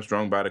being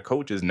hamstrung by the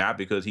coaches, not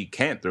because he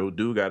can't throw.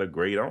 Dude got a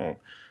great arm.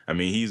 I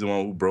mean, he's the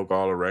one who broke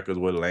all the records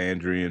with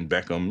Landry and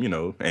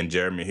Beckham, and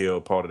Jeremy Hill,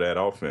 part of that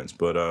offense.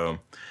 But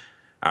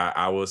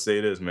I will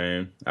say this,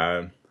 man.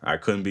 I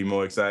couldn't be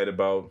more excited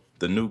about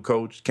the new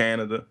coach,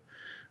 Canada.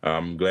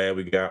 I'm glad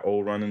we got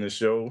O running the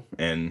show,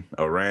 and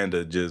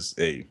Aranda just,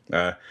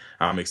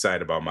 I'm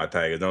excited about my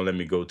Tigers. Don't let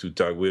me go too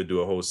talk. We'll do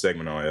a whole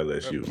segment on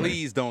LSU.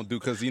 Please don't do,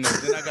 because then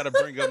I got to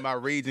bring up my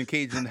Raging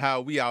Cajun,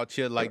 how we out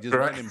here like just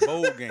Right. winning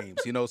bowl games,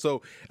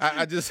 So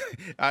I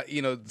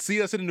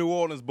see us in the New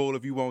Orleans Bowl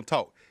if you won't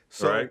talk.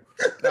 So Right.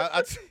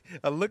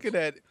 I'm looking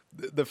at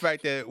the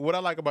fact that what I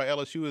like about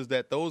LSU is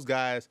that those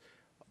guys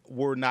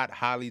were not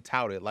highly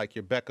touted, like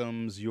your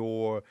Beckhams,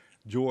 your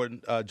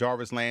Jordan,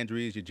 Jarvis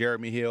Landry's, your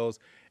Jeremy Hills,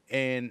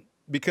 and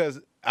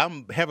because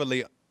I'm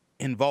heavily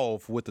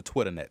involved with the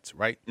Twitter nets,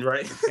 right?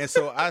 Right. And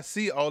so I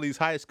see all these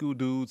high school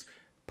dudes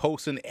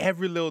posting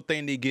every little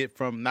thing they get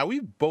from. Now, we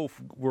both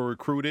were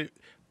recruited,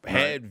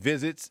 had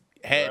visits,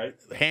 had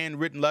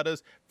handwritten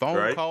letters,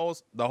 phone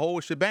calls, the whole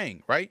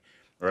shebang, right?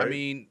 Right. I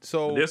mean,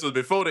 so This was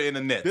before the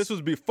internet. this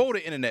was before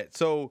the internet.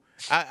 So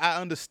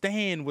I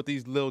understand what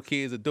these little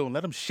kids are doing.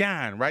 Let them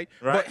shine, right?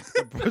 Right.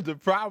 But the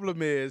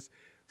problem is,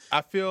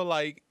 I feel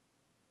like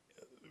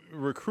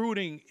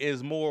recruiting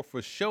is more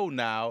for show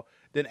now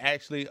than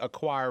actually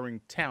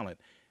acquiring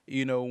talent.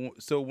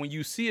 So when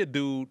you see a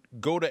dude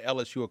go to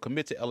LSU or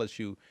commit to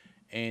LSU,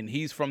 and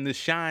he's from this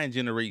shine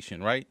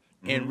generation, right?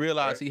 And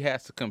realize he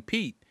has to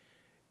compete,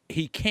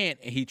 he can't,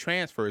 and he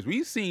transfers.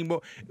 We've seen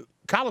more.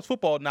 College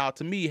football now,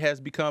 to me, has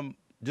become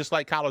just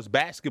like college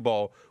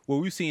basketball, where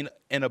we've seen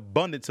an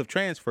abundance of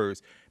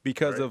transfers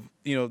because of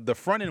the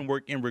front end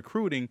work in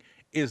recruiting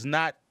is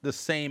not the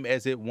same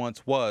as it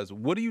once was.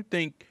 What do you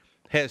think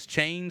has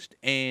changed,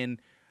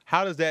 and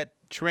how does that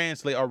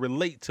translate or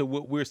relate to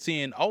what we're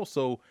seeing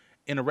also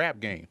in the rap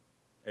game?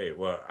 Hey,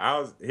 well,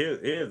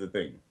 here's the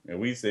thing, and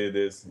we said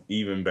this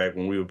even back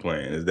when we were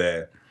playing, is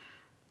that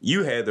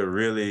you had to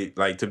really,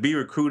 like, to be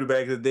recruited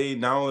back in the day,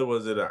 not only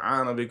was it an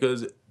honor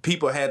because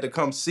people had to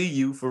come see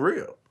you for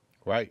real.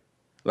 Right.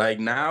 Like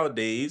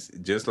nowadays,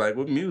 just like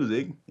with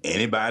music,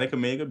 anybody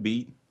can make a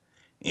beat,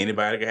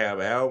 anybody can have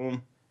an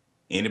album,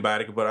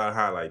 anybody can put out a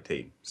highlight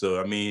tape. So,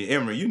 I mean,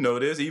 Emory, you know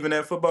this, even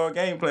at football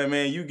game plan,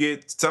 man,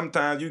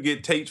 sometimes you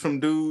get tapes from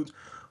dudes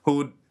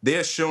who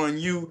they're showing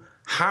you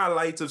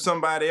highlights of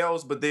somebody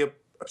else, but they're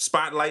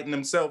spotlighting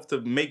themselves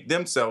to make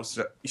themselves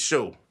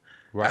show.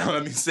 Right.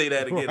 Let me say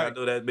that again. I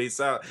know that may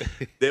sound.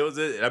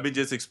 Let me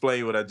just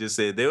explain what I just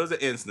said. There was an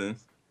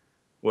instance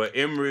where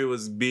Emory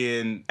was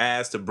being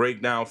asked to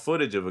break down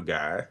footage of a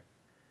guy,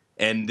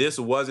 and this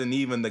wasn't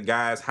even the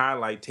guy's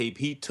highlight tape.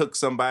 He took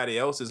somebody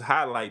else's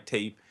highlight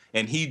tape,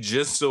 and he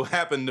just so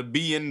happened to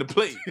be in the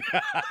play.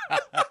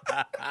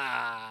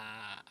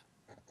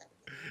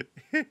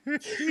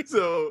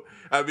 So,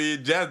 I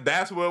mean,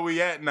 that's where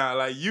we at now.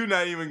 Like, you're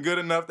not even good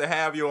enough to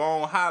have your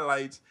own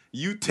highlights.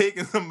 You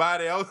taking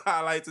somebody else's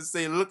highlights and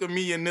say, look at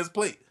me in this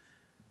play.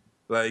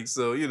 Like,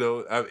 so,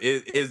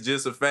 it's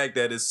just a fact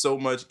that it's so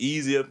much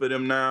easier for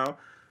them now.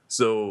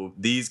 So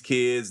these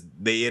kids,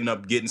 they end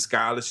up getting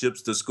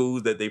scholarships to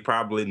schools that they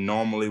probably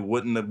normally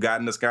wouldn't have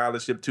gotten a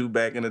scholarship to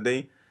back in the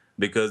day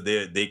because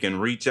they can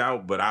reach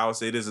out. But I'll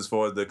say this as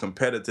far as the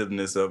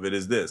competitiveness of it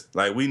is this.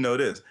 Like, we know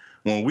this.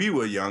 When we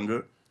were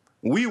younger,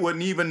 we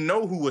wouldn't even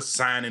know who was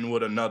signing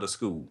with another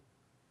school.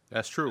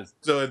 That's true.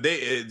 So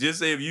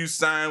if you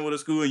signed with a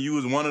school and you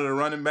was one of the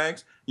running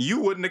backs, you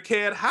wouldn't have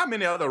cared how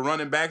many other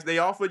running backs they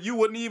offered. You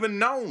wouldn't even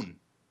known.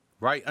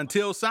 Right,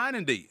 until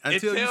signing day,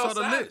 until you saw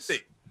the list. Day.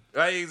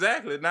 Right,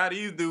 exactly. Now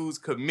these dudes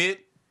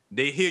commit.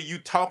 They hear you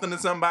talking to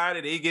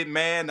somebody. They get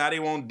mad. Now they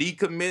won't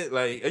decommit.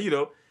 Like,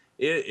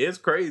 it's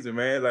crazy,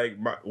 man. Like,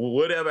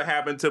 whatever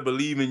happened to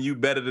believing you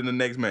better than the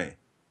next man?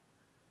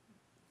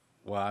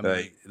 Well, I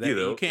mean,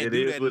 you can't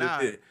do that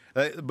now.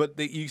 But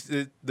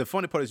the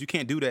funny part is you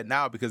can't do that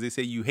now because they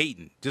say you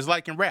hating. Just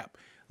like in rap.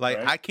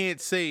 Like, I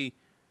can't say,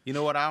 you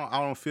know what, I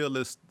don't feel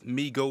this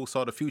Migos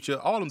or the Future.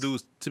 All them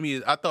dudes, to me,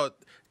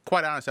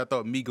 quite honestly, I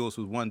thought Migos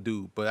was one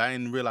dude, but I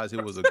didn't realize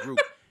it was a group.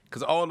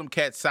 Because all them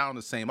cats sound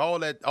the same. All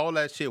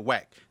that shit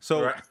whack.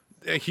 So,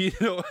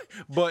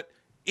 but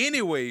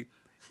anyway,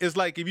 it's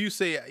like if you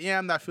say, yeah,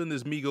 I'm not feeling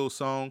this Migos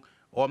song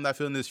or I'm not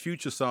feeling this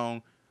Future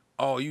song,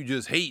 oh, you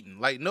just hating.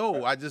 Like,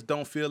 no, I just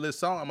don't feel this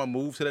song. I'm going to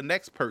move to the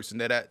next person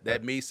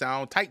that may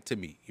sound tight to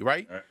me,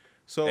 right?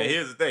 So, and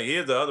here's the thing.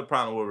 Here's the other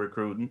problem with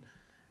recruiting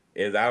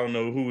is I don't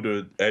know who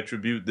to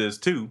attribute this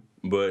to,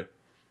 but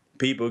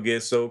people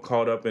get so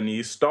caught up in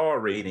these star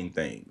rating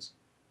things.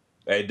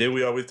 And then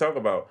we always talk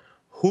about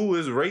who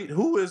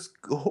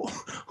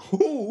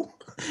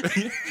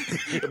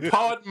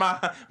pardon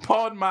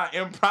my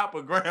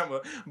improper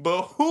grammar,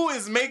 but who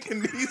is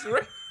making these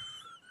ratings?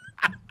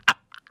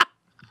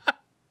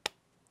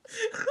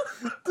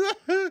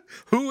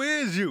 Who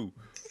is you?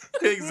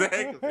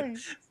 Exactly.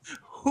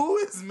 Who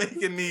is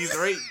making these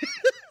ratings?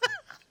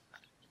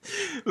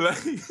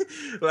 like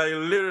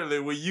literally,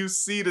 when you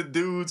see the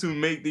dudes who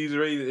make these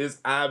ratings, it's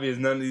obvious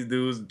none of these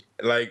dudes,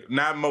 like,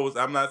 not most,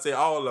 I'm not saying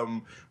all of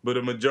them, but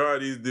a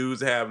majority of these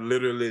dudes have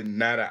literally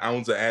not an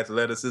ounce of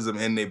athleticism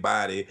in their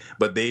body,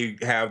 but they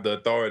have the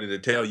authority to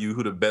tell you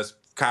who the best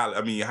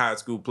high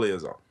school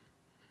players are.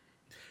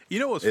 You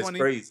know what's funny?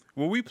 Crazy.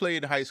 When we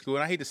played in high school,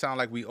 and I hate to sound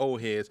like we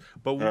old heads,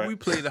 but when we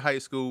played in high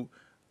school,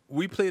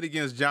 we played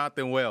against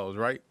Jonathan Wells,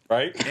 right?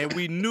 Right. And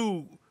we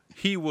knew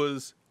he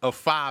was a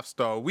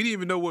 5-star. We didn't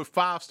even know what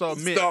 5-star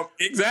meant.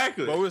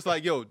 Exactly. But it was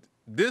like, yo,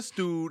 this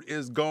dude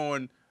is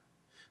going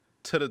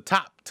to the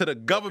top, to the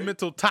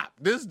governmental top.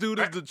 This dude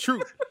is the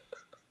truth.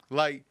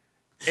 Like,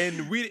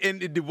 and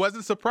it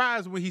wasn't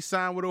surprised when he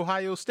signed with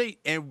Ohio State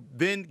and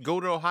then go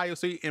to Ohio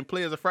State and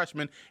play as a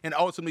freshman and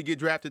ultimately get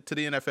drafted to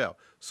the NFL.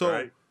 So,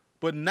 Right.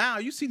 But now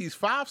you see these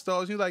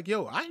 5-stars, you're like,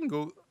 yo, I can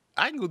go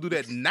do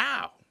that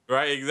now.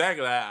 Right,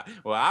 exactly.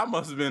 I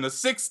must have been a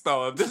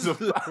 6-star if this is a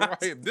 5. Right,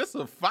 if this is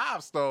a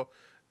 5-star,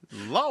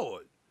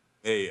 Lord.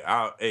 Hey,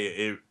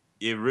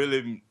 it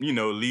really,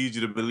 leads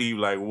you to believe,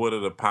 like, what are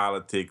the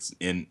politics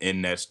in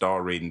that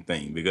star rating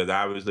thing? Because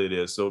obviously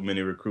there's so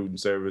many recruiting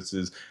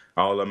services.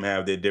 All of them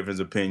have their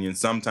different opinions.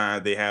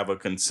 Sometimes they have a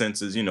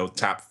consensus,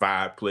 top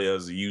 5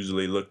 players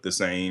usually look the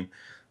same.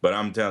 But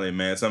I'm telling you,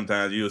 man,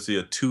 sometimes you'll see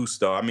a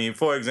 2-star. I mean,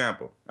 for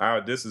example,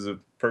 this is a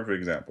perfect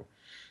example.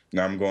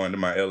 Now I'm going to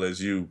my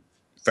LSU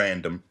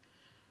fandom.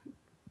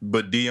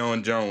 But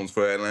Deion Jones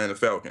for Atlanta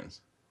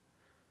Falcons.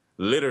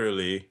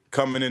 Literally,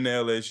 coming into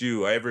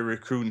LSU, every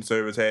recruiting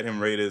service had him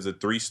rated as a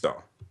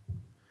 3-star.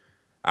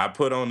 I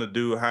put on the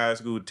dude high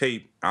school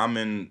tape. I'm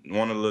in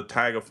one of the little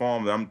Tiger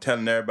Farms. I'm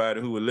telling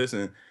everybody who would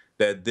listen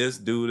that this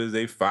dude is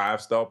a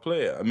 5-star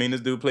player. I mean,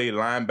 this dude played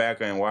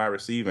linebacker and wide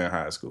receiver in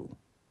high school.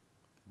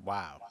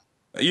 Wow.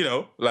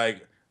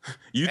 Like,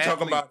 you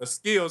talking about a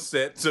skill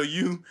set, so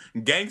you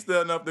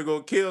gangster enough to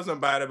go kill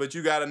somebody, but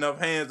you got enough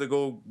hands to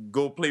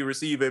go play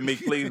receiver and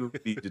make plays with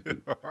you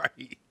do.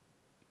 Right.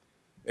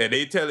 And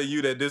they telling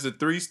you that this is a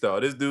 3-star.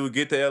 This dude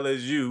get to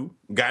LSU,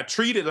 got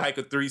treated like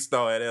a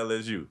 3-star at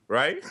LSU,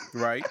 right?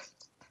 Right.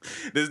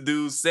 This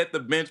dude set the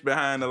bench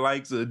behind the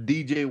likes of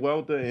DJ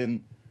Welter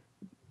and,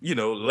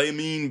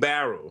 Lamine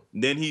Barrow.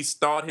 Then he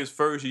start his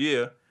first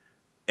year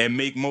and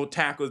make more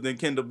tackles than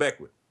Kendall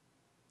Beckwith.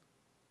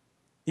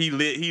 He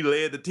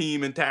led the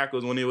team in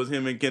tackles when it was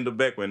him and Kendall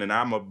Beckwith, and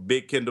I'm a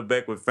big Kendall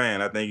Beckwith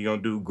fan. I think he's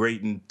going to do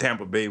great in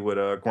Tampa Bay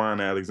with Quan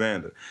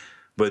Alexander.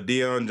 But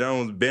Deion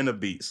Jones been a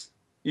beast.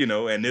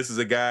 And this is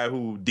a guy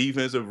who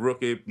defensive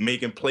rookie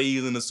making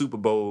plays in the Super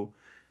Bowl,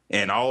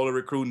 and all the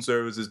recruiting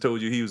services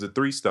told you he was a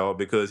 3-star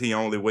because he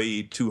only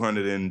weighed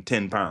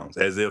 210 pounds,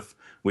 as if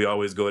we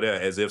always go there,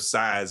 as if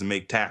size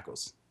make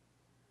tackles.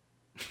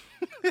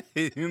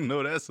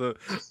 That's a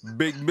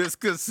big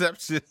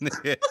misconception.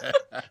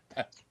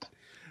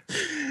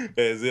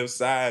 As if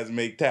size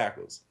make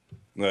tackles.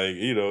 Like,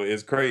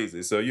 it's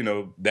crazy.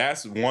 So,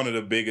 that's one of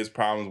the biggest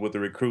problems with the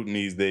recruiting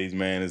these days,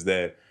 man, is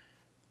that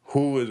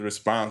who is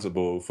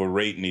responsible for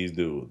rating these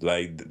dudes?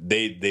 Like,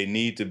 they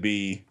need to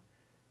be,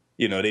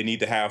 they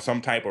need to have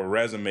some type of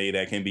resume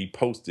that can be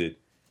posted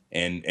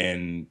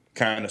and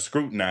kind of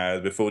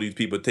scrutinized before these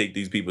people take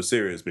these people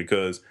serious.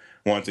 Because,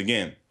 once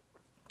again,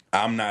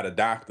 I'm not a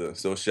doctor,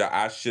 so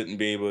I shouldn't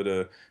be able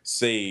to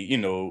say,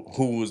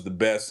 who was the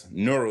best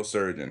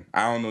neurosurgeon.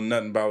 I don't know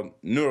nothing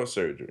about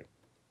neurosurgery.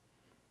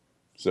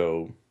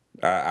 So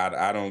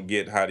I don't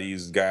get how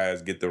these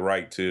guys get the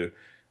right to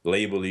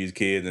label these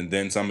kids, and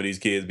then some of these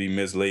kids be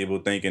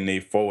mislabeled thinking they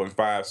 4 and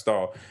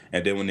 5-star,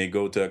 and then when they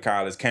go to a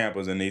college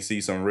campus and they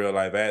see some real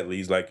life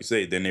athletes, like you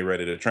say, then they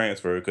ready to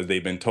transfer because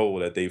they've been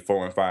told that they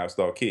 4 and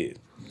 5-star kids.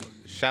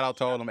 Shout out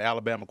to all them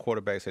Alabama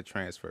quarterbacks that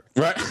transfer.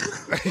 Right.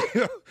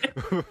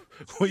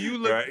 when you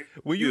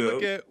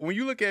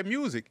look at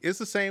music, it's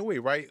the same way,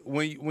 right?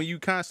 When you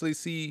constantly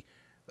see,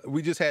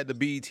 we just had the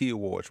BET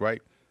Awards,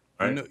 right?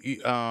 Right.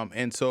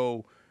 And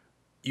so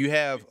you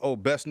have,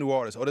 best new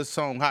artist. This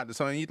song hot. This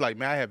song, he's like,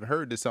 man, I haven't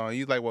heard this song.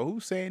 He's like, well,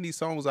 who's saying these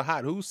songs are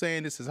hot? Who's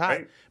saying this is hot?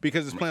 Right.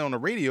 Because it's playing on the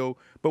radio.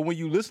 But when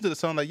you listen to the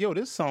song, like, yo,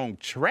 this song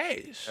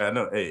trash. I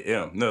know. Hey,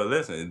 no,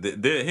 listen.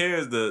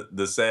 Here's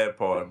the sad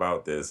part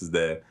about this is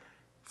that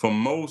for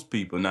most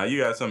people, now you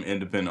got some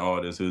independent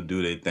artists who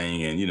do their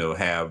thing and,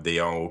 have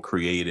their own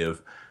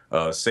creative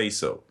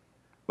say-so.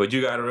 But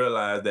you got to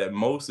realize that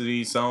most of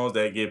these songs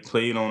that get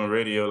played on the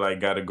radio, like,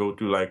 got to go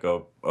through, like,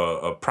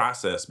 a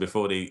process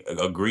before they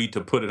agree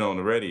to put it on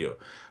the radio.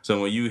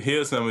 So when you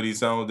hear some of these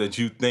songs that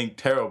you think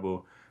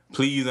terrible,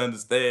 please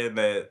understand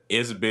that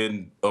it's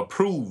been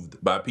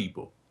approved by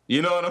people.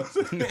 You know what I'm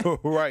saying?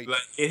 Right.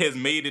 Like, it has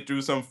made it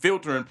through some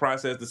filtering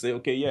process to say,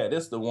 okay, yeah,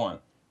 this is the one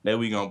that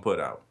we going to put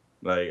out.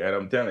 Like, and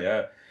I'm telling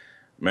you,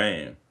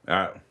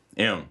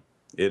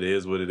 it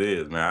is what it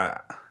is, man.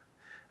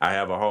 I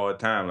have a hard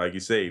time, like you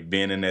say,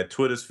 being in that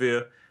Twitter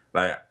sphere.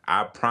 Like,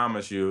 I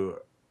promise you,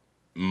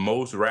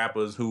 most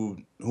rappers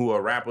who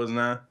are rappers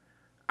now,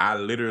 I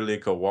literally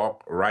could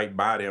walk right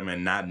by them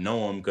and not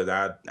know them because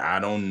I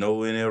don't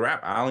know any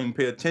rap. I don't even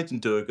pay attention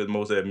to it because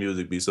most of that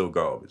music be so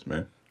garbage,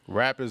 man.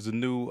 Rap is the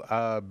new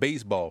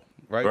baseball,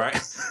 right?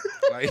 Right.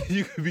 Like,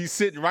 you could be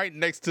sitting right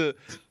next to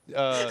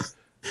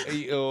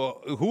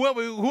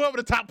whoever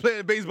the top player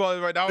in baseball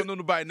is right now. I don't know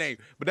nobody's name,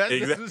 but that's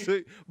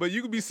exactly. But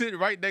you could be sitting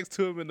right next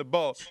to him in the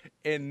ball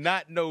and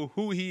not know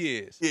who he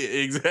is. Yeah,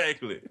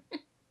 exactly.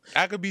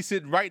 I could be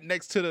sitting right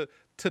next to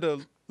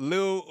the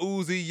Lil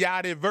Uzi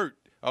Yachty Vert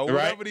or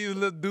whatever these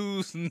little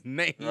dudes'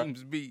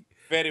 names be.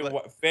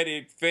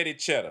 Fetty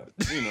cheddar.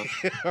 You know.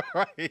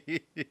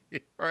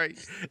 right.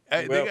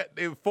 Well,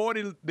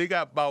 they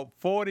got about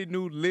 40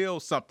 new Lil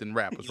something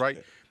rappers,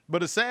 right? But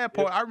the sad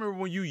part, I remember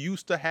when you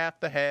used to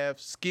have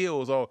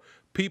skills, or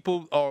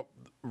people, or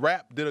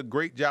rap did a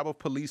great job of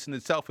policing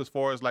itself as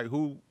far as like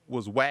who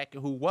was whack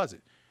and who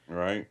wasn't.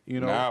 Right. You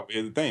know. Now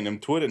here's the thing, them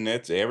Twitter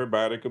nets,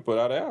 everybody could put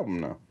out an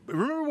album now.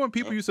 Remember when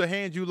people used to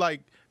hand you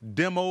like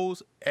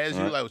demos as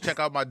you like, check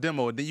out my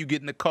demo, and then you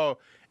get in the car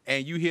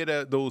and you hear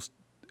those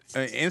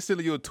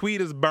instantly your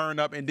tweet is burned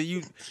up, and then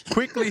you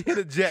quickly hit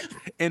eject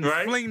and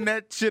fling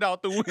that shit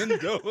out the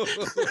window.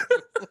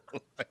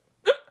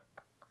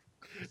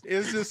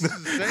 It's just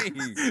insane.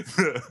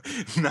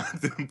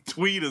 Not them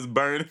tweeters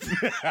burning.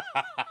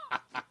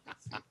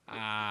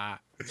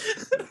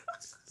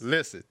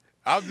 Listen,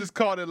 I'll just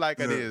call it like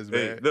it is,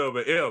 man. No,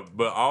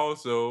 but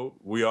also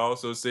we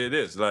also say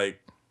this, like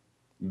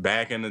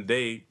back in the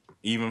day,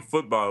 even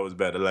football was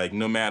better. Like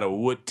no matter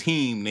what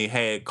team, they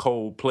had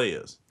cold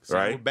players,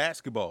 right? With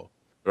basketball,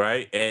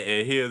 right?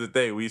 And here's the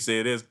thing: we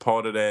say this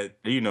part of that,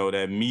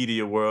 that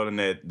media world and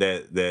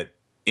that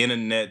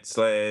internet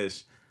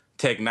 /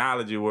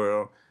 technology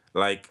world.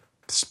 Like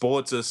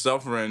sports are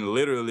suffering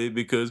literally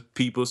because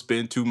people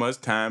spend too much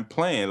time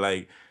playing.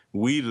 Like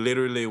we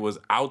literally was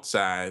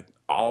outside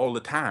all the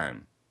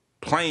time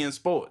playing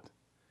sports.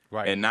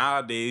 Right. And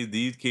nowadays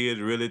these kids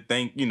really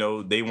think,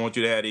 they want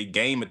you to have a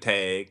gamer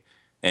tag,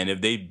 and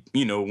if they,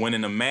 win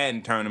in a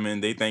Madden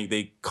tournament, they think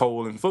they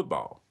cold in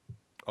football.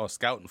 Or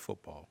scouting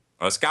football.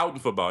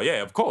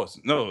 Yeah, of course.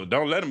 No,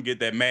 don't let them get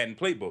that Madden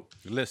playbook.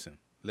 Listen.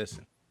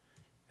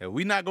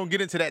 We're not gonna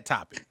get into that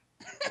topic,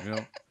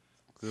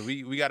 because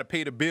we got to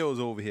pay the bills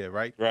over here,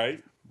 right?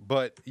 Right.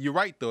 But you're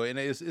right though, and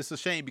it's a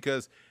shame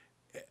because,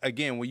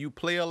 again, when you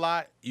play a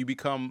lot, you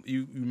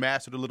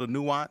master a little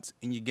nuance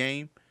in your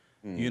game,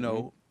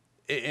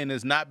 and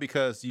it's not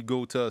because you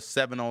go to a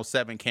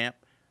 7-on-7 camp.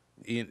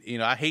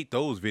 I hate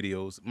those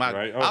videos.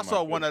 I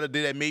saw one other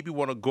day that made me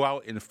want to go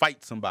out and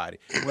fight somebody.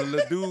 When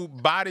the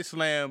dude body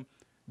slammed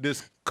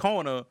this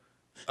corner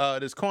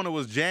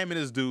was jamming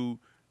this dude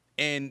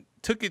and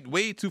took it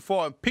way too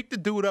far and picked the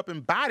dude up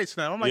and body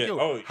slammed. I'm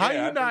like, how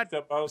you not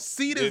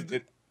see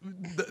this?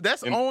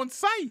 That's on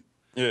site.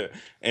 Yeah,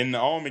 in the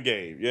Army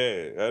game.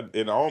 Yeah,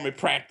 in the Army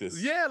practice.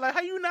 Yeah, like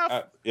how you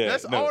not?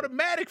 That's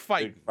automatic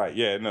fight.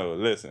 Yeah, no,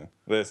 listen.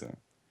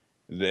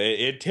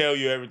 It tell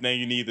you everything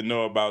you need to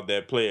know about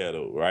that player,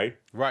 though, right?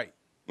 Right.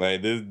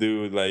 Like this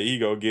dude, like he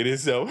gonna get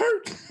himself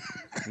hurt.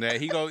 Nah,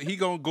 he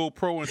gonna go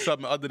pro in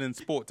something other than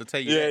sport, to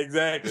tell you. Yeah,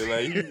 that.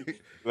 Exactly.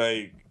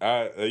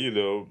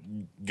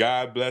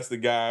 God bless the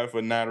guy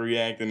for not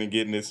reacting and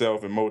getting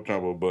himself in more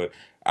trouble. But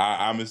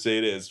I'm gonna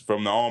say this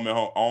from the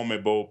Army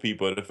Bowl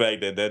people: the fact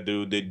that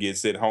dude did get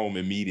sent home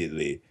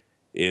immediately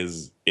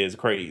is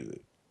crazy.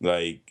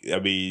 Like, I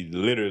mean,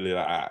 literally,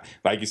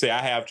 like you say,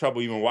 I have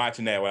trouble even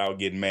watching that without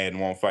getting mad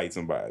and want to fight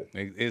somebody.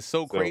 It's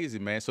so crazy,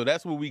 man. So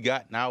that's what we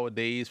got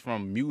nowadays,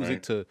 from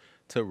music to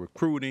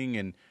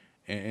recruiting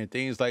and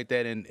things like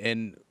that.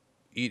 And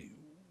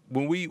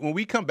when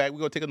we come back, we're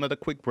gonna take another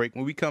quick break.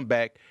 When we come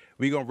back,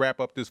 we're gonna wrap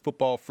up this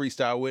football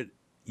freestyle with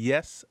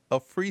a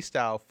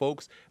freestyle,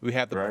 folks. We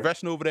have the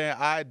professional over there in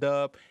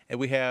iDub, and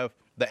we have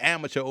the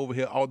amateur over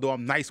here. Although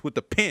I'm nice with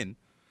the pen.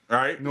 All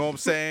right. You know what I'm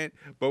saying?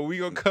 But we're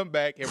going to come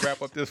back and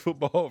wrap up this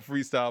football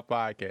freestyle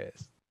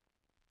podcast.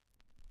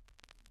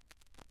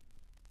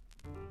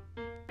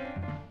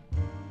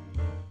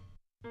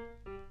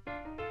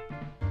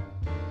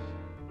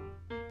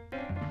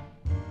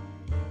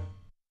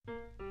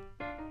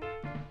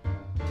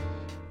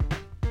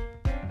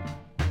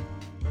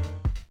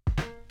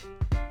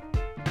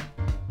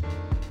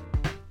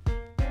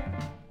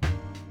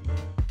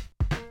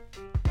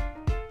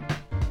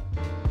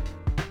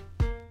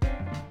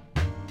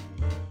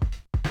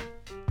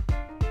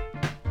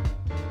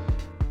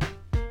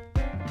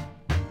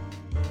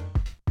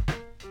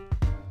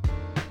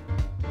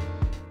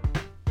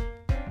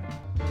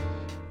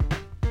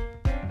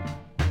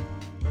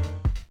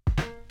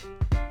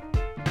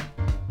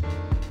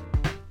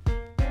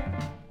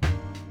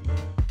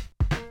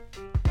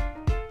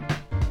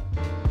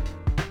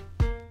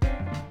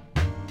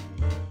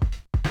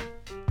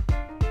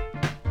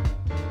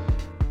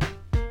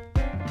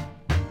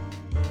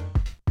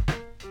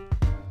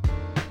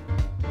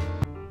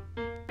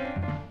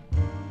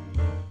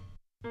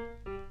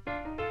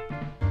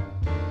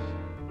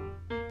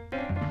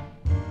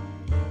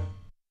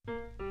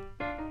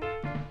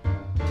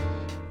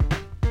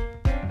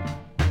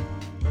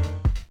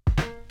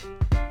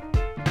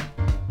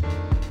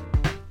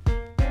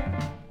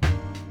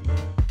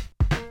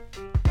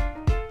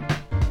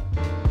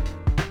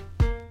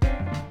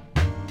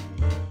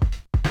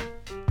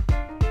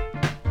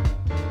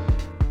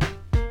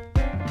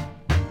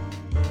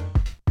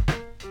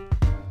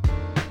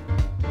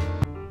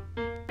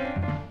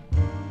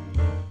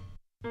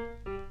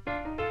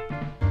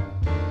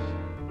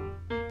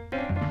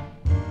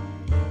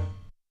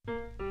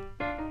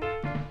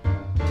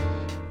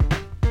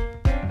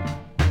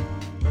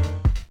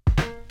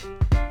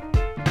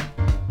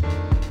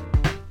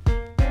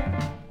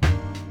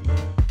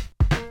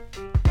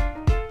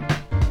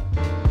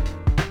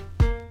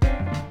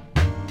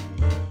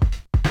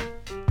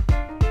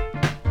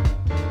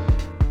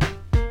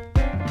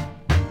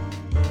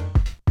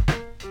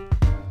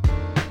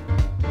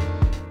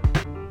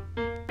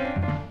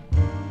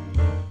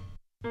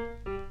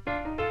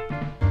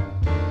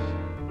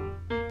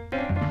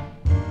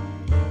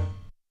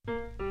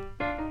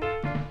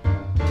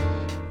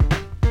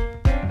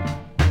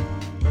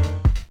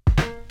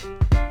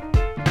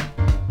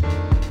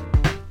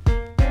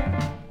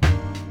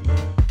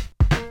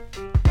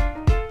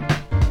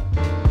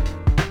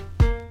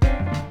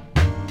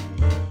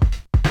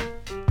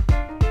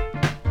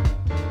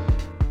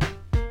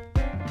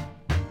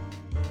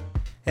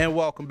 And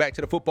welcome back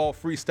to the Football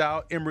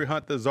Freestyle. Emory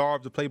Hunt, the czar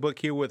of the playbook,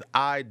 here with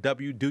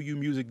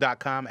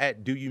IWDoYouMusic.com,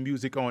 at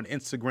DoYouMusic on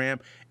Instagram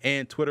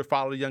and Twitter.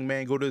 Follow the young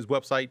man. Go to his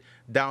website.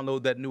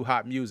 Download that new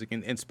hot music.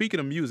 And speaking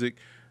of music,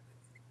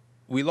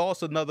 we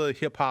lost another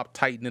hip-hop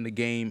titan in the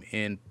game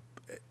in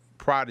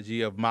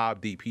Prodigy of Mobb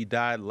Deep. He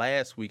died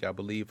last week, I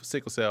believe,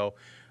 sickle cell.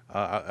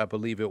 I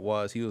believe it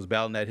was. He was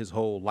battling that his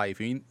whole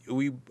life.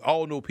 We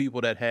all know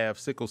people that have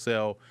sickle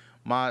cell.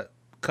 My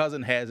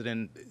cousin has it,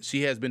 and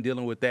she has been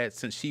dealing with that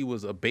since she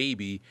was a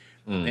baby,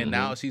 and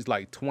now she's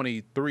like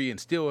 23 and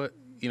still,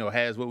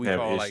 has what we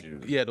call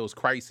issues. Those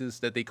crises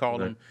that they call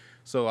them.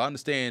 So I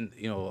understand,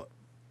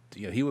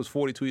 he was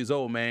 42 years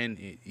old, man.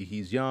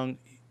 He's young,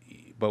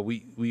 but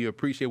we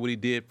appreciate what he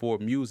did for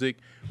music.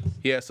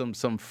 He has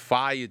some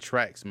fire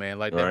tracks, man.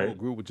 Like that whole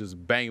group was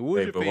just banging. What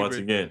was your favorite? But once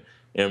again,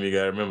 you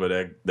gotta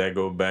remember that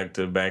go back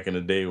in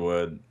the day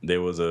where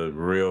there was a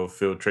real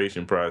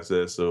filtration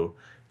process, so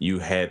you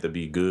had to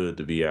be good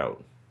to be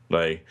out.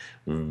 Like,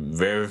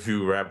 very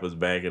few rappers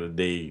back in the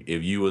day,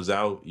 if you was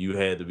out, you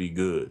had to be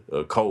good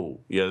or cold.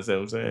 You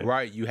understand what I'm saying?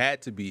 Right, you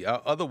had to be.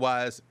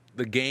 Otherwise,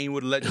 the game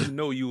would let you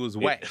know you was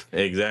whack.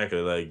 Exactly.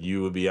 Like,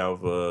 you would be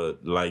out for,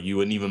 like, you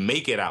wouldn't even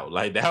make it out.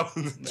 Like, that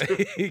was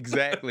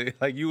exactly.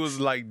 Like, you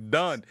was, like,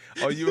 done.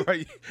 Or you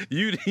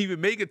didn't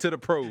even make it to the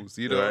pros.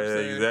 You know what I'm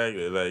saying?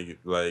 Exactly.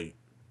 Like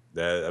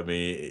that, I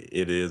mean,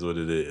 it is what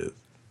it is.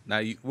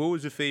 Now, what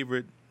was your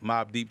favorite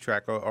Mobb Deep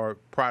track or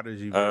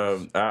Prodigy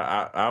verse?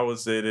 I would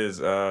say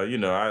this.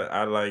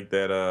 I like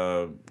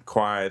that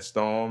Quiet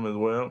Storm as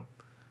well,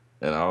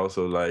 and I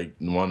also like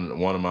one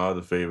of my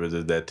other favorites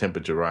is that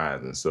Temperature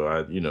Rising.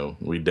 So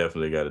we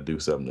definitely got to do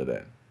something to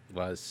that.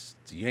 Well,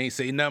 you ain't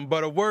say nothing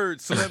but a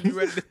word, so let me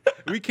ready.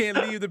 We can't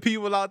leave the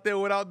people out there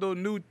without no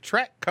new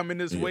track coming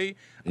this way.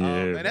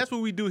 And that's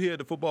what we do here at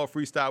the Football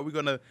Freestyle. We're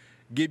gonna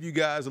give you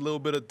guys a little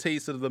bit of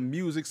taste of the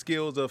music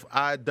skills of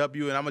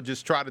IW, and I'm gonna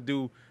just try to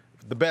do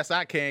the best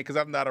I can because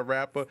I'm not a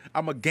rapper.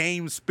 I'm a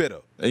game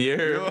spitter. Yeah.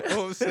 You know what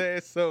I'm saying?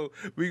 So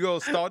we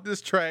gonna start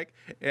this track,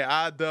 and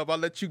IW, I'll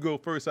let you go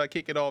first. I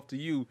kick it off to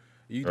you.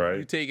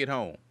 You take it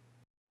home.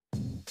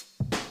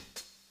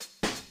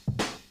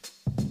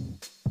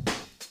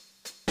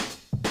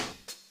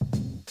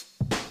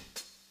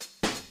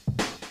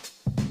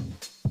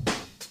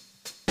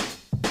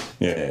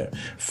 Yeah,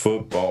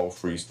 football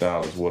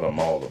freestyle is what I'm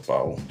all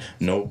about.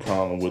 No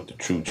problem with the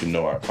truth,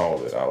 I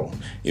call it out.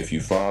 If you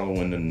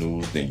following the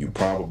news, then you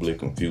probably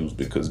confused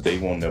because they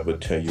won't ever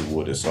tell you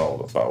what it's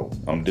all about.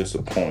 I'm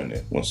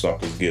disappointed when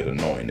suckers get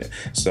anointed.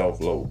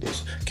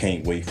 Self-loathers,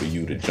 can't wait for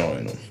you to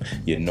join them.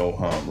 You know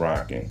how I'm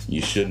rocking.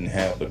 You shouldn't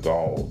have the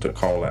gall to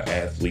call an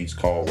athlete's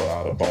call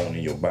without a bone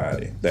in your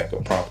body that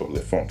could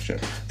properly function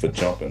for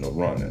jumping or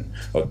running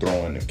or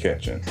throwing or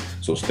catching.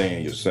 So stay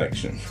in your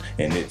section.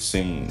 And it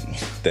seems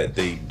that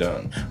they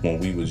done.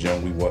 When we was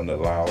young, we wasn't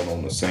allowed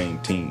on the same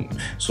team.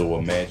 So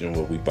imagine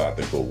where we about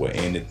to go, where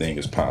anything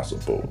is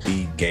possible.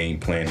 Be game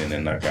planning,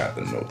 and I got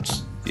the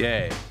notes.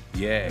 Yeah.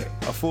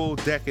 A full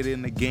decade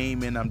in the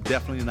game, and I'm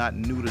definitely not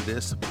new to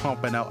this.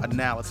 Pumping out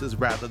analysis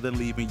rather than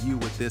leaving you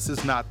with this.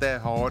 It's not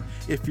that hard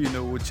if you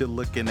know what you're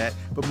looking at.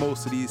 But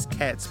most of these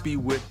cats be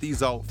with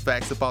these old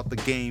facts about the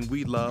game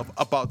we love,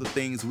 about the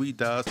things we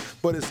does.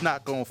 But it's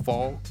not gonna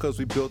fall, cause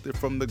we built it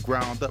from the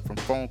ground up, from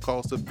phone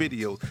calls to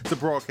videos to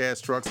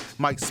broadcast trucks,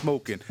 mic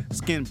smoking,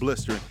 skin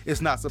blistering. It's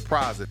not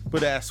surprising,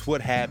 but that's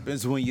what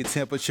happens when your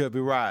temperature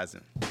be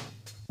rising.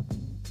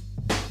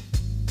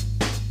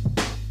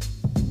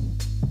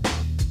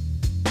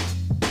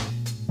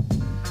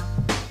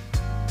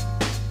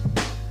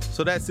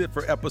 So that's it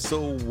for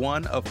episode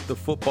 1 of the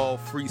Football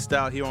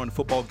Freestyle here on the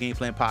Football Game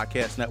Plan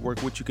Podcast Network,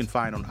 which you can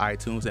find on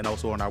iTunes and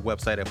also on our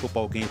website at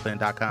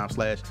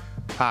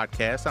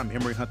footballgameplan.com/podcast. I'm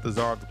Emory Hunt, the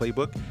czar of the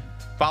playbook.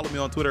 Follow me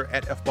on Twitter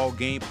at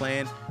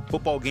FBallGamePlan,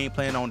 Football Game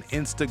Plan on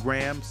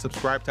Instagram.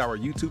 Subscribe to our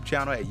YouTube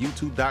channel at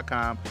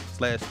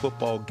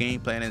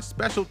youtube.com/footballgameplan. And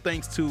special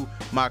thanks to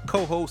my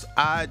co-host,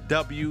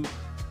 IW.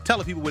 Tell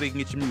the people where they can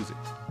get your music.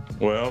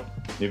 Well,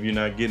 if you're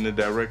not getting it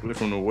directly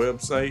from the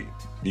website,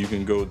 you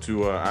can go to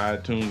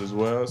iTunes as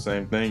well.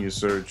 Same thing. You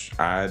search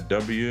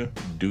IW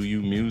Do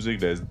You Music.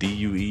 That's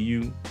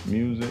DUEU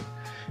Music.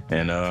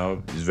 And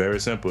it's very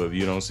simple. If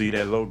you don't see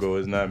that logo,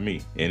 it's not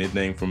me.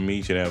 Anything from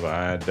me should have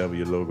an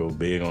IW logo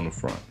big on the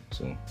front.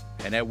 So.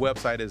 And that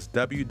website is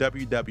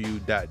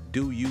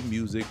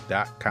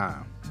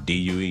www.doyoumusic.com.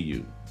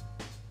 DUEU.